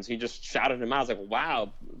conference, he just shouted him out. I was like,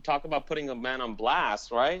 wow, talk about putting a man on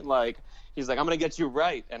blast, right? He's like, I'm gonna get you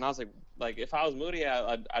right. And I was like if I was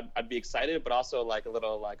Moutier, I'd be excited, but also a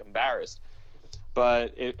little embarrassed.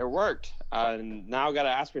 But it worked. And now we got to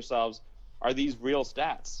ask ourselves, are these real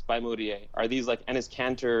stats by Moutier? Are these Enes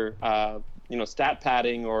Kanter, stat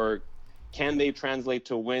padding, or can they translate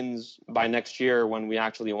to wins by next year when we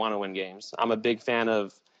actually want to win games? I'm a big fan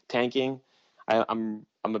of tanking. I'm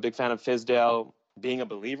a big fan of Fizdale being a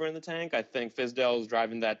believer in the tank. I think Fizdale is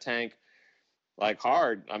driving that tank like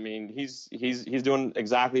hard. I mean, he's doing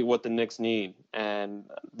exactly what the Knicks need, and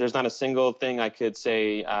there's not a single thing I could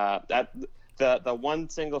say that the one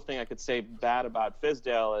single thing I could say bad about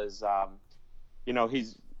Fizdale is,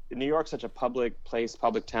 he's New York's such a public place,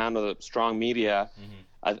 public town with a strong media.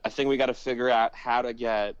 Mm-hmm. I think we got to figure out how to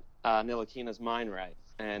get Ntilikina's mind right,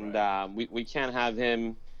 and we can't have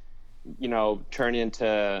him, turn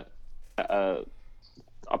into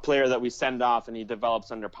a player that we send off and he develops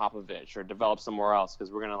under Popovich or develops somewhere else,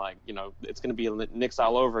 because we're gonna it's gonna be Knicks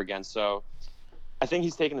all over again. So I think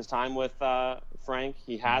he's taking his time with Frank.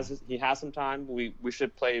 He has some time. We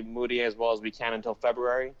should play Moutier as well as we can until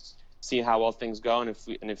February, see how well things go, and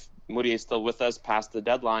if Moutier is still with us past the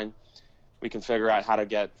deadline, we can figure out how to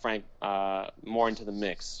get Frank more into the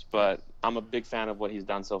mix. But I'm a big fan of what he's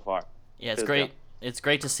done so far. Yeah, it's great. It's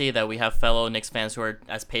great to see that we have fellow Knicks fans who are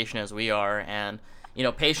as patient as we are, and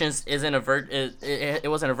patience isn't it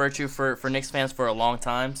wasn't a virtue for Knicks fans for a long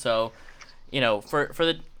time. So, for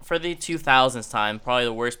the 2000s time, probably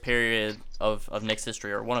the worst period of Knicks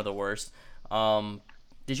history, or one of the worst.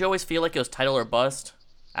 Did you always feel like it was title or bust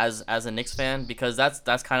as a Knicks fan? Because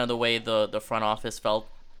that's kind of the way the front office felt,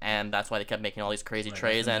 and that's why they kept making all these crazy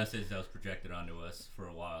trades. That's the message that was projected onto us for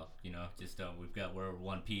a while. We're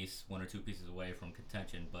one or two pieces away from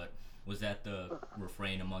contention, but was that the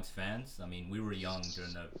refrain amongst fans? I mean, we were young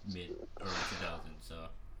during the early 2000s, so.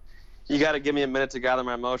 You got to give me a minute to gather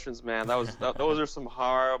my emotions, man. Those are some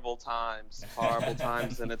horrible times,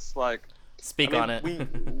 and it's like. Speak on it.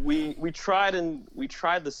 we tried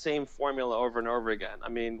the same formula over and over again. I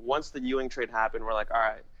mean, once the Ewing trade happened, we're like, all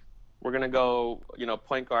right, we're gonna go,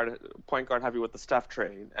 point guard heavy with the Steph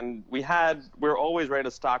trade, and we were always ready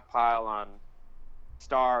to stockpile on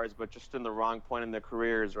stars, but just in the wrong point in their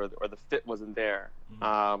careers, or the fit wasn't there.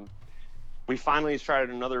 Mm-hmm. We finally started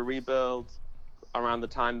another rebuild around the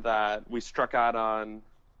time that we struck out on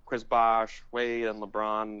Chris Bosh, Wade, and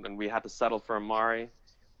LeBron, and we had to settle for Amari.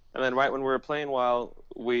 And then right when we were playing well,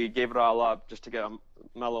 we gave it all up just to get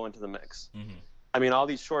Melo into the mix. Mm-hmm. I mean, all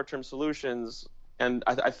these short-term solutions, and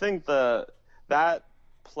I think that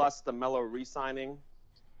plus the Melo re-signing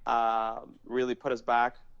really put us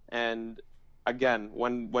back. And again,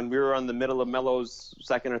 when we were in the middle of Melo's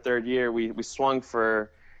second or third year, we swung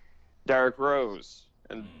for Derrick Rose.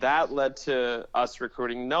 And that led to us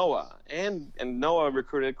recruiting Noah. And Noah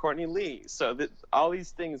recruited Courtney Lee. So all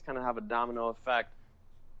these things kind of have a domino effect.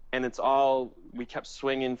 And we kept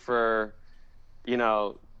swinging for,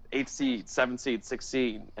 8 seed, 7 seed, 6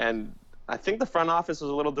 seed. And I think the front office was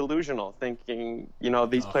a little delusional, thinking,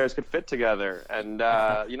 these players could fit together. And,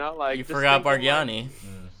 You forgot Bargnani.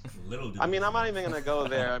 I mean, I'm not even going to go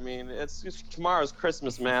there. I mean, it's just tomorrow's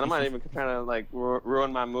Christmas, man. I'm not even trying to,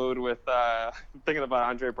 ruin my mood with thinking about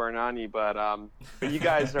Andre Bargnani. But you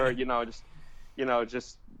guys are,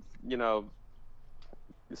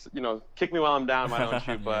 kick me while I'm down, why don't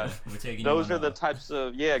you? But those are the types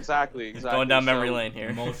of exactly. Going down memory lane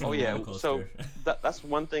here. Oh yeah, so that's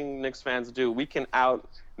one thing Knicks fans do. We can out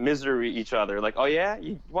misery each other. Like, oh yeah,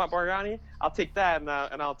 you want Bargnani? I'll take that, and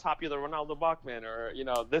I'll top you the Ronaldo Bachman, or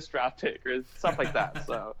this draft pick, or stuff like that.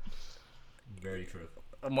 So very true.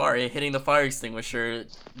 Amari hitting the fire extinguisher,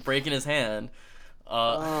 breaking his hand.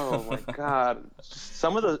 Oh my God!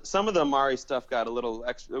 Some of the Amari stuff got a little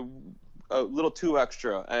extra. A little too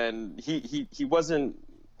extra, and he wasn't.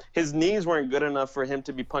 His knees weren't good enough for him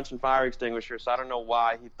to be punching fire extinguishers. So I don't know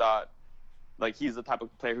why he thought he's the type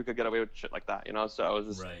of player who could get away with shit like that. So it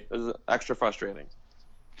was extra frustrating.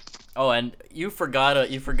 Oh, and you forgot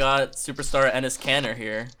superstar Enes Kanter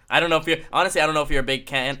here. I don't know if you're a big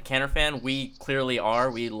Kanter fan. We clearly are.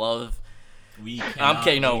 We love. I'm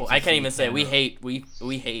kidding. No, I can't even say it. We hate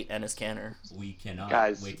Enes Kanter. We cannot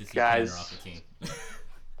wait to see Kanter off the team.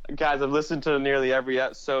 Guys, I've listened to nearly every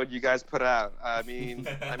episode you guys put out. I mean,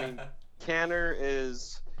 Kanter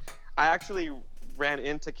is. I actually ran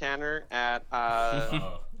into Kanter at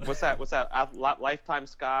what's that? Lifetime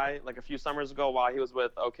Sky, like a few summers ago while he was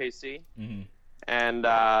with OKC, and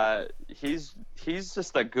he's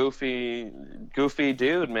just a goofy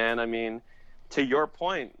dude, man. I mean, to your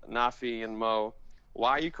point, Nafi and Mo.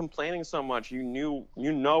 Why are you complaining so much? You know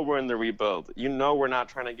we're in the rebuild. You know we're not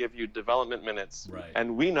trying to give you development minutes. Right.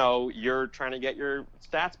 And we know you're trying to get your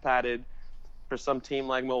stats padded for some team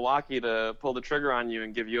like Milwaukee to pull the trigger on you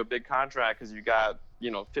and give you a big contract because you got,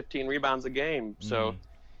 15 rebounds a game. So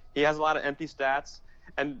he has a lot of empty stats.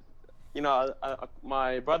 And,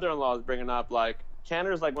 my brother-in-law is bringing up,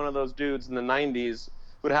 Kanter's like one of those dudes in the 90s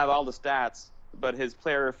who would have all the stats, but his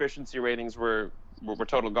player efficiency ratings were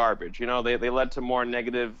total garbage. They led to more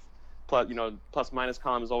negative, plus minus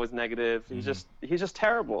column is always negative. He's just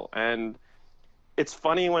terrible. And it's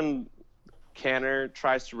funny when Canner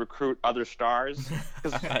tries to recruit other stars,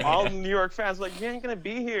 because all New York fans are like, you ain't gonna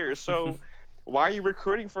be here, so why are you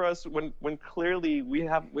recruiting for us when clearly we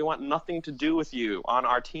want nothing to do with you on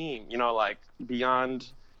our team, like beyond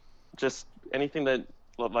just anything that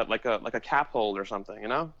like a cap hold or something,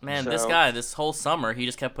 Man, so, this guy, this whole summer, he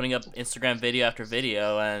just kept putting up Instagram video after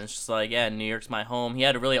video, and it's just like, yeah, New York's my home. He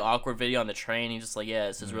had a really awkward video on the train. He's just like, yeah,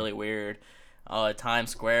 this is really weird. At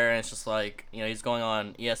Times Square, and it's just like, he's going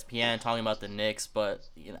on ESPN talking about the Knicks, but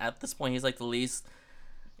at this point, he's like the least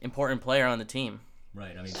important player on the team.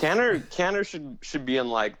 Right. I mean, Canner should be in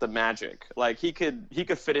like the Magic. Like he could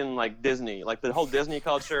fit in like Disney, like the whole Disney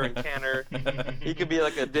culture. And Canner, he could be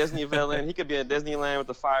like a Disney villain. He could be at Disneyland with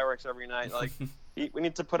the fireworks every night. Like we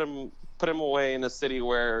need to put him away in a city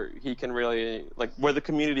where he can really, like, where the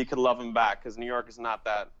community could love him back, because New York is not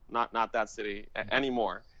that city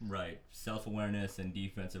anymore. Right. Self-awareness and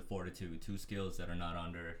defensive fortitude, two skills that are not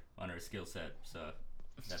under a skill set. So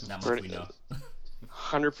that much we know.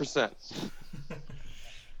 100%.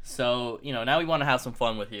 So, now we want to have some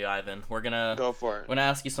fun with you, Ivan. We're gonna go for it. We're gonna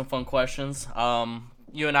ask you some fun questions.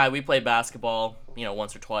 You and I, we play basketball,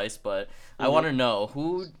 once or twice, but I want to know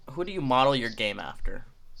who do you model your game after?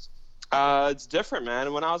 It's different,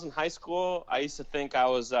 man. When I was in high school, I used to think I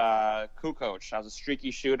was a coach. I was a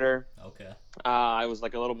streaky shooter. Okay. I was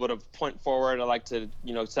like a little bit of point forward. I like to,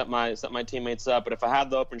 set my teammates up. But if I had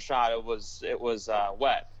the open shot, it was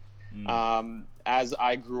wet. As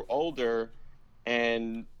I grew older,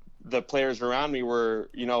 and the players around me were,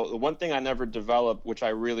 the one thing I never developed, which I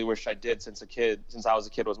really wish I did since I was a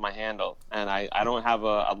kid, was my handle. And I don't have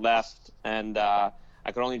a left, and I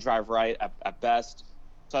could only drive right at best.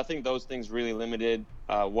 So I think those things really limited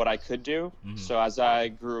what I could do. So as I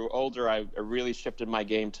grew older, I really shifted my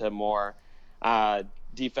game to more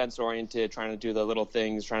defense-oriented, trying to do the little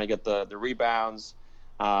things, trying to get the rebounds,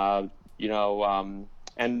 and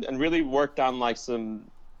really worked on like some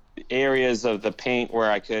areas of the paint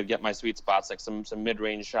where I could get my sweet spots, like some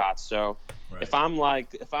mid-range shots. So if I'm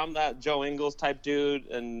that Joe Ingles type dude,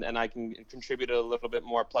 and I can contribute a little bit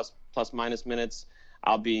more plus minus minutes,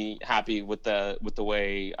 I'll be happy with the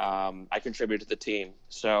way I contribute to the team.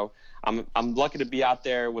 So I'm lucky to be out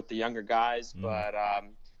there with the younger guys, but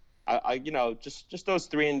I just those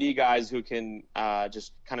 3-and-D guys who can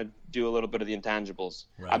just kind of do a little bit of the intangibles.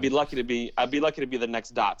 Right. I'd be lucky to be the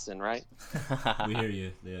next Dotson, right? We hear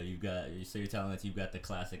you. Yeah, you're telling us you've got the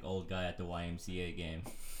classic old guy at the YMCA game.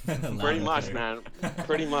 Pretty much, man.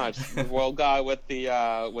 Pretty much. Old guy with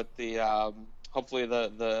the hopefully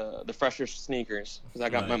the fresher sneakers, because I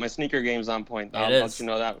got my sneaker game's on point. I'll let you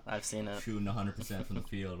know that. I've seen it. Shooting 100% from the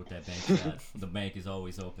field with that bank shot. The bank is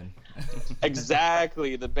always open.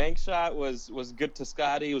 Exactly. The bank shot was good to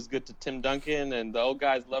Scotty, was good to Tim Duncan, and the old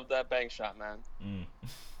guys loved that bank shot, man.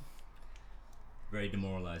 Very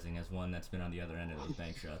demoralizing as one that's been on the other end of those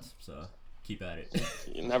bank shots. So keep at it.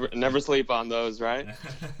 You never sleep on those, right?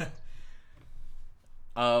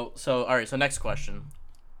 All right. So next question.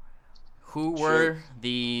 Who were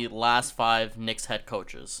the last 5 Knicks head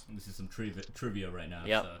coaches? This is some trivia right now.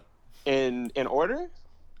 Yep. So. In order?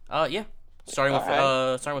 Yeah. Starting with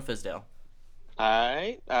Fizdale. All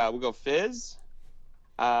right. We'll go Fizz,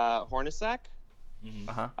 Hornacek.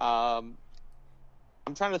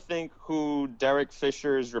 I'm trying to think who Derek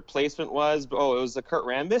Fisher's replacement was. It was Kurt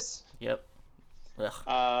Rambis. Yep.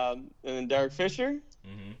 And then Derek Fisher.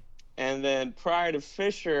 And then prior to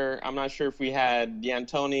Fisher, I'm not sure if we had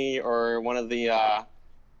D'Antoni or one of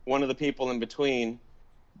the people in between.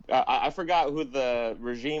 I forgot who the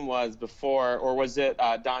regime was before, or was it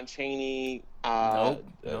Don Chaney? Nope.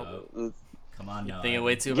 Come on now. Thinking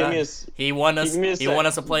way too bad. He won us a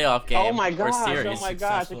playoff game. Oh my gosh! Series. Oh my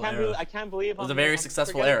gosh! I can't believe it was a very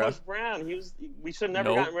successful era. Coach Brown. We should have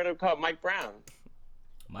never gotten rid of Mike Brown.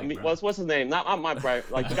 Brown. What's his name? Not Mike Brown.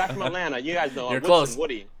 Like the guy from Atlanta. You guys know. You're close.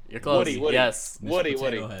 Woody. You're close. Woody. Yes. Woody.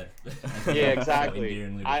 Yeah, exactly.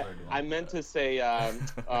 I meant to say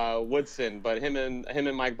Woodson, but him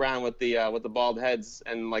and Mike Brown with the bald heads,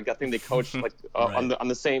 and like I think they coached like on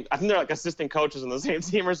the same. I think they're like assistant coaches on the same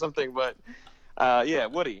team or something. But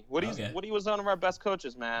Woody. Woody was one of our best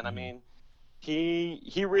coaches, man. I mean,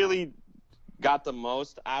 he really got the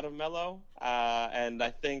most out of Melo, and I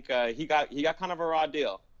think he got kind of a raw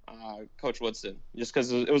deal. Coach Woodson, just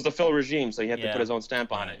because it was the Phil regime, so he had to put his own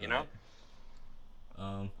stamp on it, you know?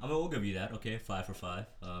 I mean, we'll give you that, okay, 5 for 5.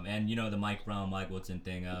 And, the Mike Brown, Mike Woodson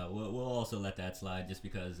thing, we'll also let that slide just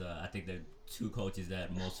because I think they're two coaches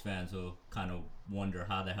that most fans will kind of wonder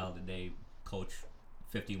how the hell did they coach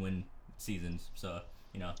 50-win seasons. So,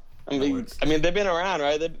 I mean, they've been around,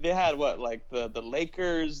 right? They had what, like the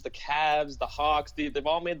Lakers, the Cavs, the Hawks. They've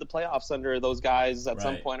all made the playoffs under those guys at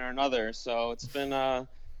some point or another. So it's been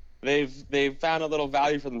they've found a little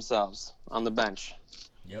value for themselves on the bench.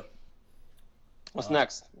 Yep. What's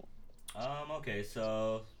next? Okay,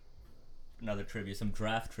 so another trivia, some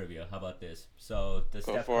draft trivia. How about this? So the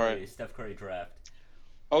Steph Curry draft.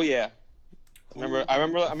 Oh yeah. I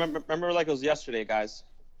remember like it was yesterday, guys.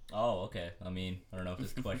 Oh, okay. I mean, I don't know if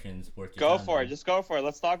this question's worth your Go time. for it. Just go for it.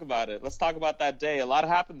 Let's talk about it. Let's talk about that day. A lot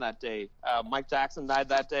happened that day. Mike Jackson died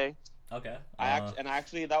that day. Okay.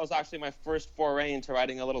 That was actually my first foray into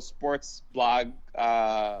writing a little sports blog,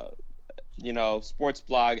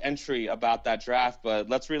 entry about that draft. But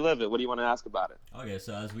let's relive it. What do you want to ask about it? Okay,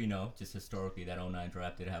 so as we know, just historically, that 09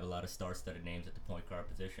 draft did have a lot of star-studded names at the point guard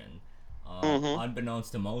position.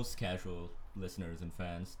 Unbeknownst to most casual listeners and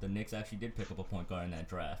fans, the Knicks actually did pick up a point guard in that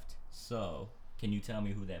draft. So, can you tell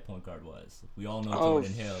me who that point guard was? We all know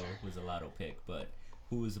Jordan Hill was a lotto pick, but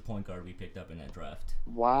who was the point guard we picked up in that draft?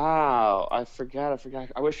 Wow, I forgot.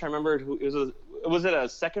 I wish I remembered who it was. Was it a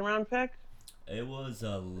second round pick? It was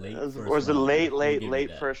a late first round. It was a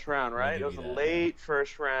late first round, right? It was a late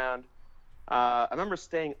first round. I remember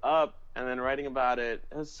staying up and then writing about it.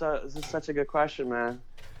 This is such a good question, man.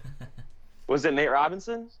 Was it Nate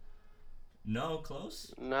Robinson? No,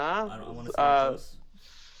 close. Nah. I don't want to say close.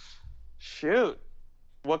 Shoot.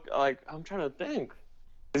 I'm trying to think.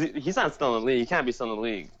 He's not still in the league. He can't be still in the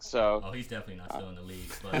league. So. Oh, he's definitely not still in the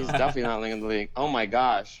league. But, he's definitely not in the league. Oh my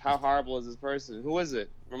gosh, how horrible is this person? Who is it?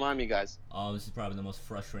 Remind me, guys. This is probably the most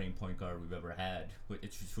frustrating point guard we've ever had, which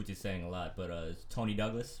is saying a lot. But Tony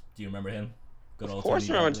Douglas, do you remember him? Of course,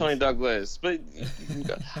 I remember Tony Douglas, but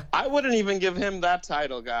I wouldn't even give him that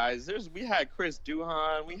title, guys. We had Chris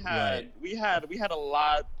Duhon, we had a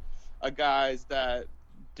lot of guys that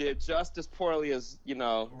did just as poorly as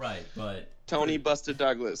Right, but Tony Buster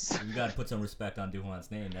Douglas. We got to put some respect on Duhon's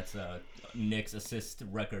name. That's Knicks assist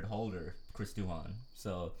record holder, Chris Duhon.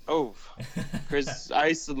 So. Oh, Chris! I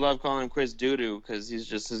used to love calling him Chris Doodoo because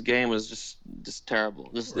his game was just terrible.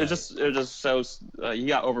 It just so he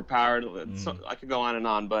got overpowered. So, I could go on and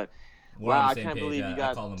on, but wow, I can't believe you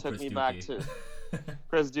took me back to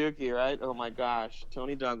Chris Dookie, right? Oh my gosh,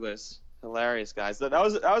 Tony Douglas, hilarious, guys. That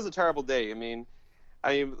was a terrible day. I mean,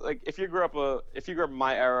 like if you grew up in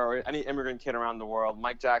my era or any immigrant kid around the world,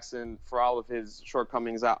 Mike Jackson, for all of his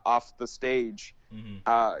shortcomings off the stage,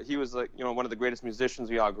 he was one of the greatest musicians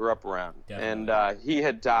we all grew up around. Definitely. And he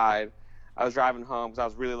had died. I was driving home because I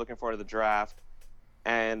was really looking forward to the draft,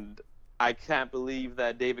 and I can't believe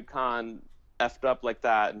that David Kahn effed up like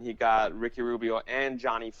that, and he got Ricky Rubio and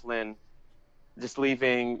Johnny Flynn, just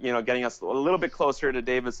leaving, getting us a little bit closer to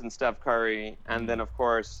Davis and Steph Curry, and then of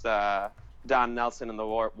course Don Nelson and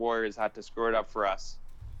the Warriors had to screw it up for us.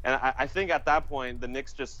 And I think at that point the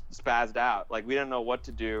Knicks just spazzed out. Like, we didn't know what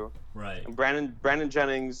to do. Right. And Brandon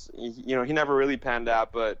Jennings, he never really panned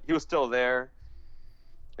out, but he was still there.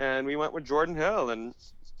 And we went with Jordan Hill, and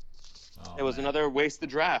it was another wasted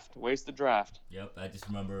draft. Yep. I just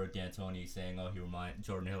remember D'Antoni saying,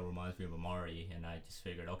 Jordan Hill reminds me of Amari, and I just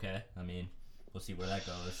figured, okay, I mean, we'll see where that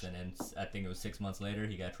goes. And then I think it was 6 months later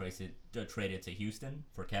he got traded to Houston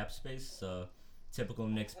for cap space. So typical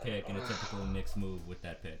Knicks pick and a typical Knicks move with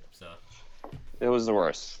that pick. So it was the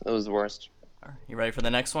worst. All right, you ready for the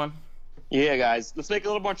next one? Yeah, guys. Let's make it a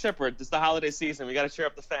little more chipper. It's the holiday season. We got to cheer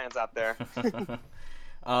up the fans out there.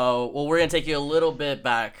 Well, we're gonna take you a little bit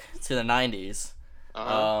back to the '90s.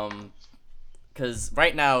 Because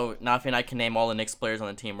right now, Nafi and I can name all the Knicks players on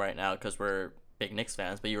the team right now because we're big Knicks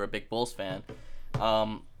fans, but you're a big Bulls fan.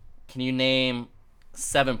 Can you name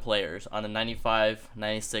 7 players on the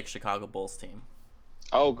 95-96 Chicago Bulls team?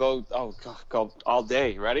 Go all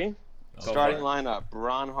day. Ready? Starting lineup: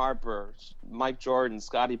 Ron Harper, Mike Jordan,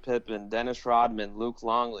 Scottie Pippen, Dennis Rodman, Luke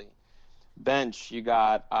Longley. Bench, you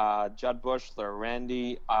got Judd Bushler,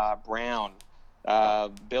 Randy Brown,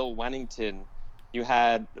 Bill Wennington. You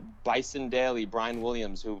had Bison Daly, Brian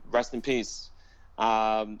Williams, who, rest in peace.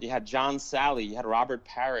 You had John Sally. You had Robert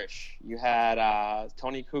Parrish. You had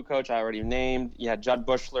Tony Kukoc, I already named. You had Judd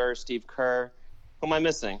Bushler, Steve Kerr. Who am I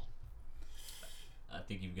missing? I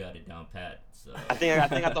think you've got it down pat. So. I think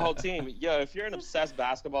I got the whole team. Yo, if you're an obsessed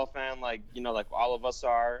basketball fan, like all of us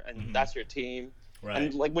are, and that's your team. Right.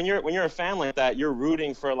 And like when you're a fan like that, you're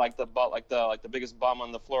rooting for the biggest bum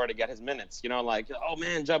on the floor to get his minutes. Like, oh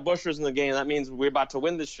man, Judd Bushler's in the game. That means we're about to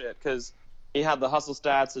win this shit because he had the hustle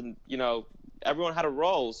stats, and everyone had a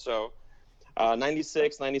role. So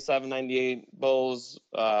 96, 97, 98 Bulls.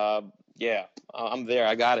 I'm there.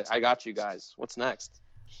 I got it. I got you guys. What's next?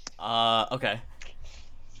 Okay.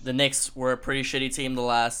 the Knicks were a pretty shitty team the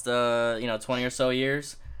last 20 or so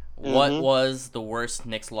years. What was the worst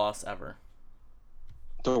Knicks loss ever?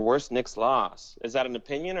 The worst Knicks loss. Is that an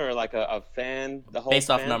opinion or like a fan? The whole Based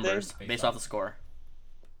off fan numbers, thing? based off the score.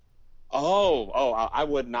 I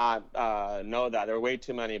would not know that. There are way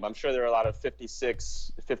too many. But I'm sure there are a lot of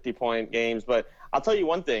 50-point games. But I'll tell you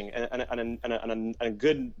one thing, and a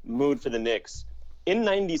good mood for the Knicks. In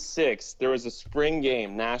 '96, there was a spring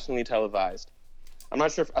game, nationally televised. I'm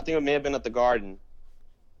not sure. I think it may have been at the Garden,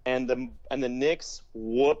 and the Knicks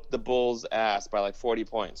whooped the Bulls' ass by like 40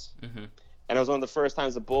 points. Mm-hmm. And it was one of the first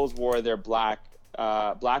times the Bulls wore their black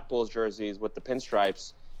Bulls jerseys with the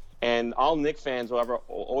pinstripes. And all Knicks fans will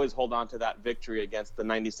always hold on to that victory against the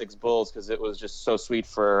 '96 Bulls because it was just so sweet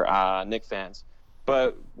for Knicks fans.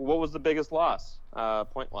 But what was the biggest loss,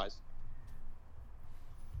 point-wise?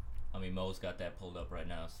 I mean, Mo's got that pulled up right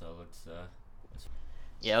now, so let's.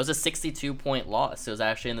 Yeah, it was a 62-point loss. It was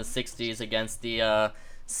actually in the 60s against the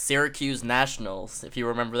Syracuse Nationals, if you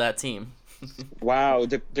remember that team. Wow,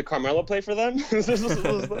 did Carmelo play for them?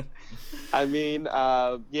 I mean,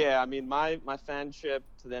 my fanship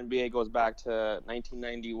to the NBA goes back to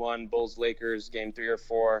 1991 Bulls-Lakers game 3 or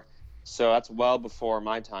 4. So that's well before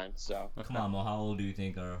my time. So come on, Mo, how old do you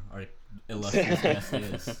think our illustrious guest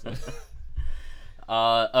is?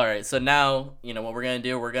 All right, so now what we're gonna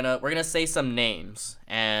do. We're gonna say some names,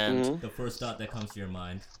 and the first thought that comes to your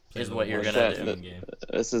mind is what you're gonna do.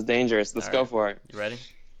 This is dangerous. Let's go for it. You ready?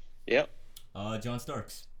 Yep. John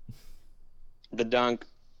Starks. The dunk.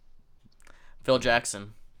 Phil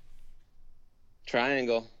Jackson.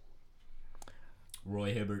 Triangle.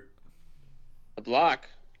 Roy Hibbert. The block.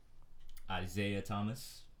 Isaiah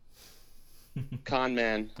Thomas. Con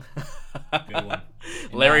man. Good one.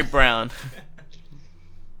 Larry Brown.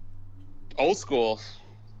 Old school.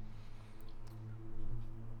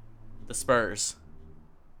 The Spurs.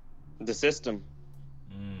 The system.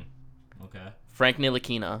 Okay. Frank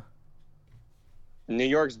Ntilikina. New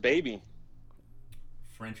York's baby.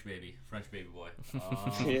 French baby boy.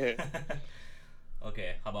 Yeah.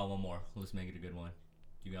 Okay, how about one more? Let's make it a good one.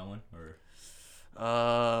 You got one or?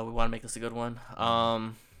 We want to make this a good one.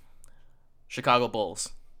 Chicago Bulls.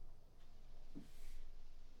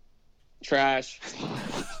 Trash.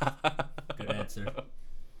 Good answer.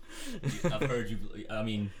 I've heard you. I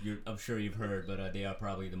mean, I'm sure you've heard, but they are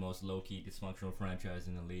probably the most low-key dysfunctional franchise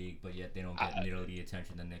in the league. But yet they don't get nearly the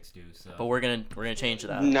attention the Knicks do. So. But we're gonna change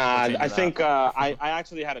that. Nah, I think I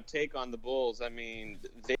actually had a take on the Bulls. I mean,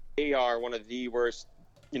 they are one of the worst,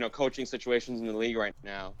 coaching situations in the league right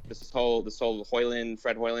now. This whole Hoyland,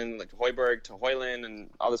 Fred Hoyland, like Hoiberg to Hoyland, and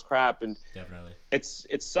all this crap, and definitely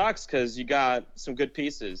it sucks because you got some good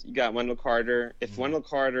pieces. You got Wendell Carter. If Wendell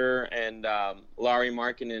Carter and Larry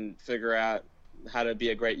Markkinen figure out how to be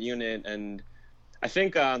a great unit, and I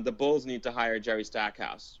think the Bulls need to hire Jerry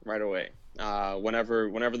Stackhouse right away. Whenever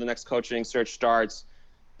the next coaching search starts,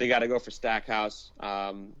 they got to go for Stackhouse.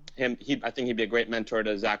 I think he'd be a great mentor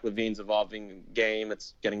to Zach LaVine's evolving game.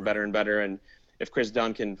 It's getting better and better. And if Chris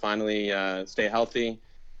Dunn can finally stay healthy,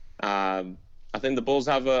 I think the Bulls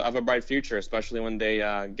have a bright future, especially when they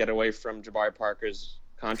get away from Jabari Parker's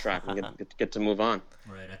contract and get to move on.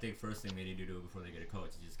 Right. I think first thing they need to do before they get a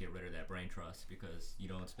coach is just get rid of that brain trust, because you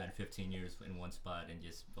don't spend 15 years in one spot and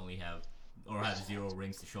just only have 0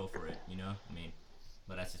 rings to show for it. I mean,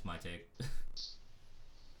 but that's just my take.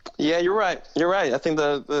 Yeah, you're right. I think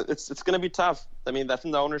it's going to be tough. I mean, I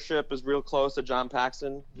think the ownership is real close to John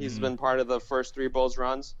Paxson. He's been part of the first 3 Bulls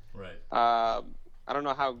runs. Right. I don't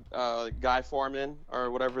know how Guy Foreman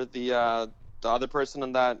or whatever the other person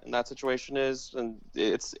in that situation is, and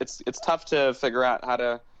it's tough to figure out how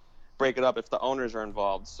to break it up if the owners are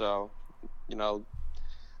involved. So,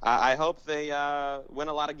 I hope they win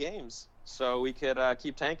a lot of games so we could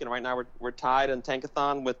keep tanking. Right now we're tied in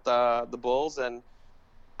tankathon with the Bulls, and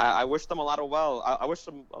I wish them a lot of I wish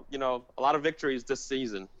them, a lot of victories this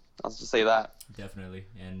season. I'll just say that. Definitely,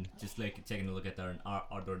 and just like taking a look at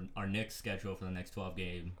our Knicks schedule for the next 12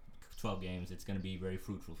 games, it's going to be very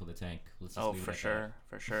fruitful for the tank. Let's just leave it at that.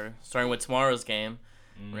 For sure. Starting with tomorrow's game,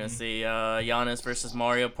 we're gonna see Giannis versus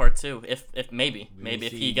Mario Part 2. If if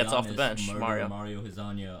he gets off the bench, Mario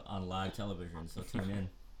Hezonja on live television. So tune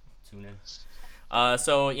in.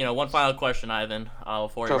 So one final question, Ivan,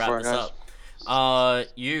 before we wrap this up.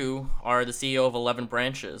 You are the CEO of 11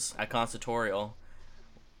 branches at Constatorial.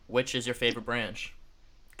 Which is your favorite branch?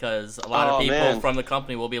 Because a lot of people from the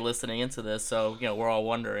company will be listening into this, so we're all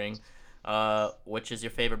wondering, which is your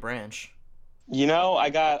favorite branch? I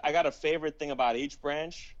got a favorite thing about each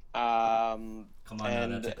branch. Come on,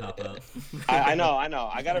 now, that's a cop out. I know.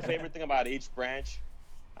 I got a favorite thing about each branch,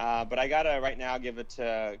 But I gotta right now give it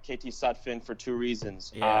to KT Sutphin for 2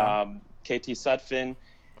 reasons. Yeah. KT Sutphin,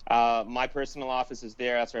 my personal office is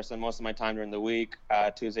there. That's where I spend most of my time during the week,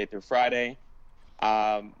 Tuesday through Friday.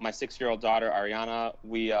 My 6-year-old daughter, Ariana,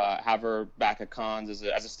 we have her back at Cons as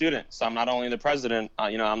a student. So I'm not only the president,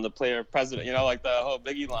 I'm the player president, like the whole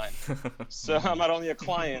Biggie line. So I'm not only a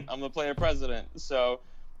client, I'm the player president. So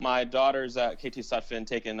my daughter's at KT Sutphin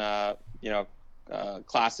taking,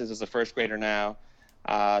 classes as a first grader now.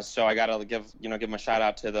 So I got to give my shout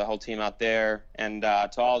out to the whole team out there, and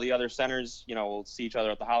to all the other centers. We'll see each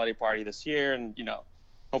other at the holiday party this year, and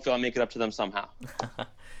hopefully I'll make it up to them somehow.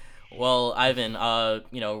 Well, Ivan,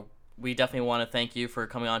 we definitely want to thank you for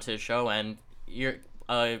coming on to the show, and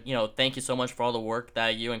thank you so much for all the work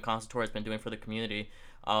that you and Conservatoire has been doing for the community.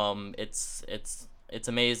 It's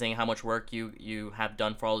amazing how much work you have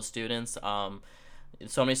done for all the students.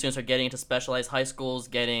 So many students are getting into specialized high schools,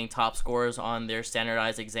 getting top scores on their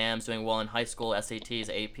standardized exams, doing well in high school, SATs,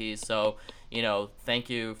 APs. So, thank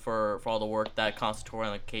you for all the work that Conservatoire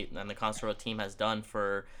and the Conservatoire team has done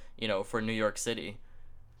for New York City.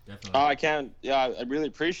 Definitely. Oh, I can't. Yeah, I really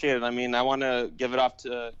appreciate it. I mean, I want to give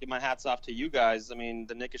my hats off to you guys. I mean,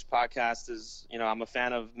 the Knick-Ish Podcast is, I'm a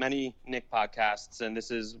fan of many Knick podcasts, and this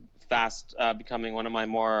is fast becoming one of my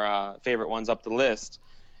more favorite ones up the list.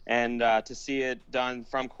 And to see it done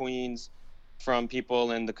from Queens, from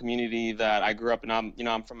people in the community that I grew up in.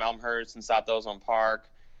 I'm from Elmhurst and South Ozone Park,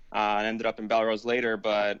 and ended up in Belrose later.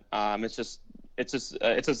 But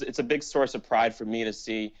it's a big source of pride for me to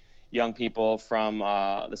see young people from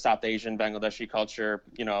the South Asian Bangladeshi culture,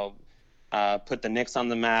 put the Knicks on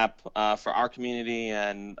the map for our community,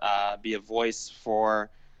 and be a voice for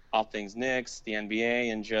all things Knicks, the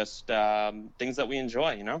NBA, and just things that we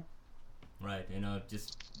enjoy. Right,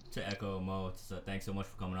 just to echo Mo, thanks so much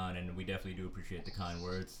for coming on, and we definitely do appreciate the kind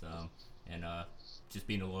words, and just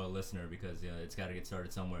being a loyal listener, because it's got to get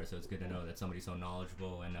started somewhere. So it's good to know that somebody so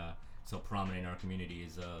knowledgeable and so prominent in our community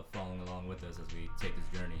is following along with us as we take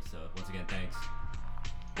this journey. So once again, thanks.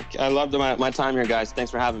 I loved my time here, guys.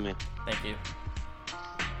 Thanks for having me. Thank you.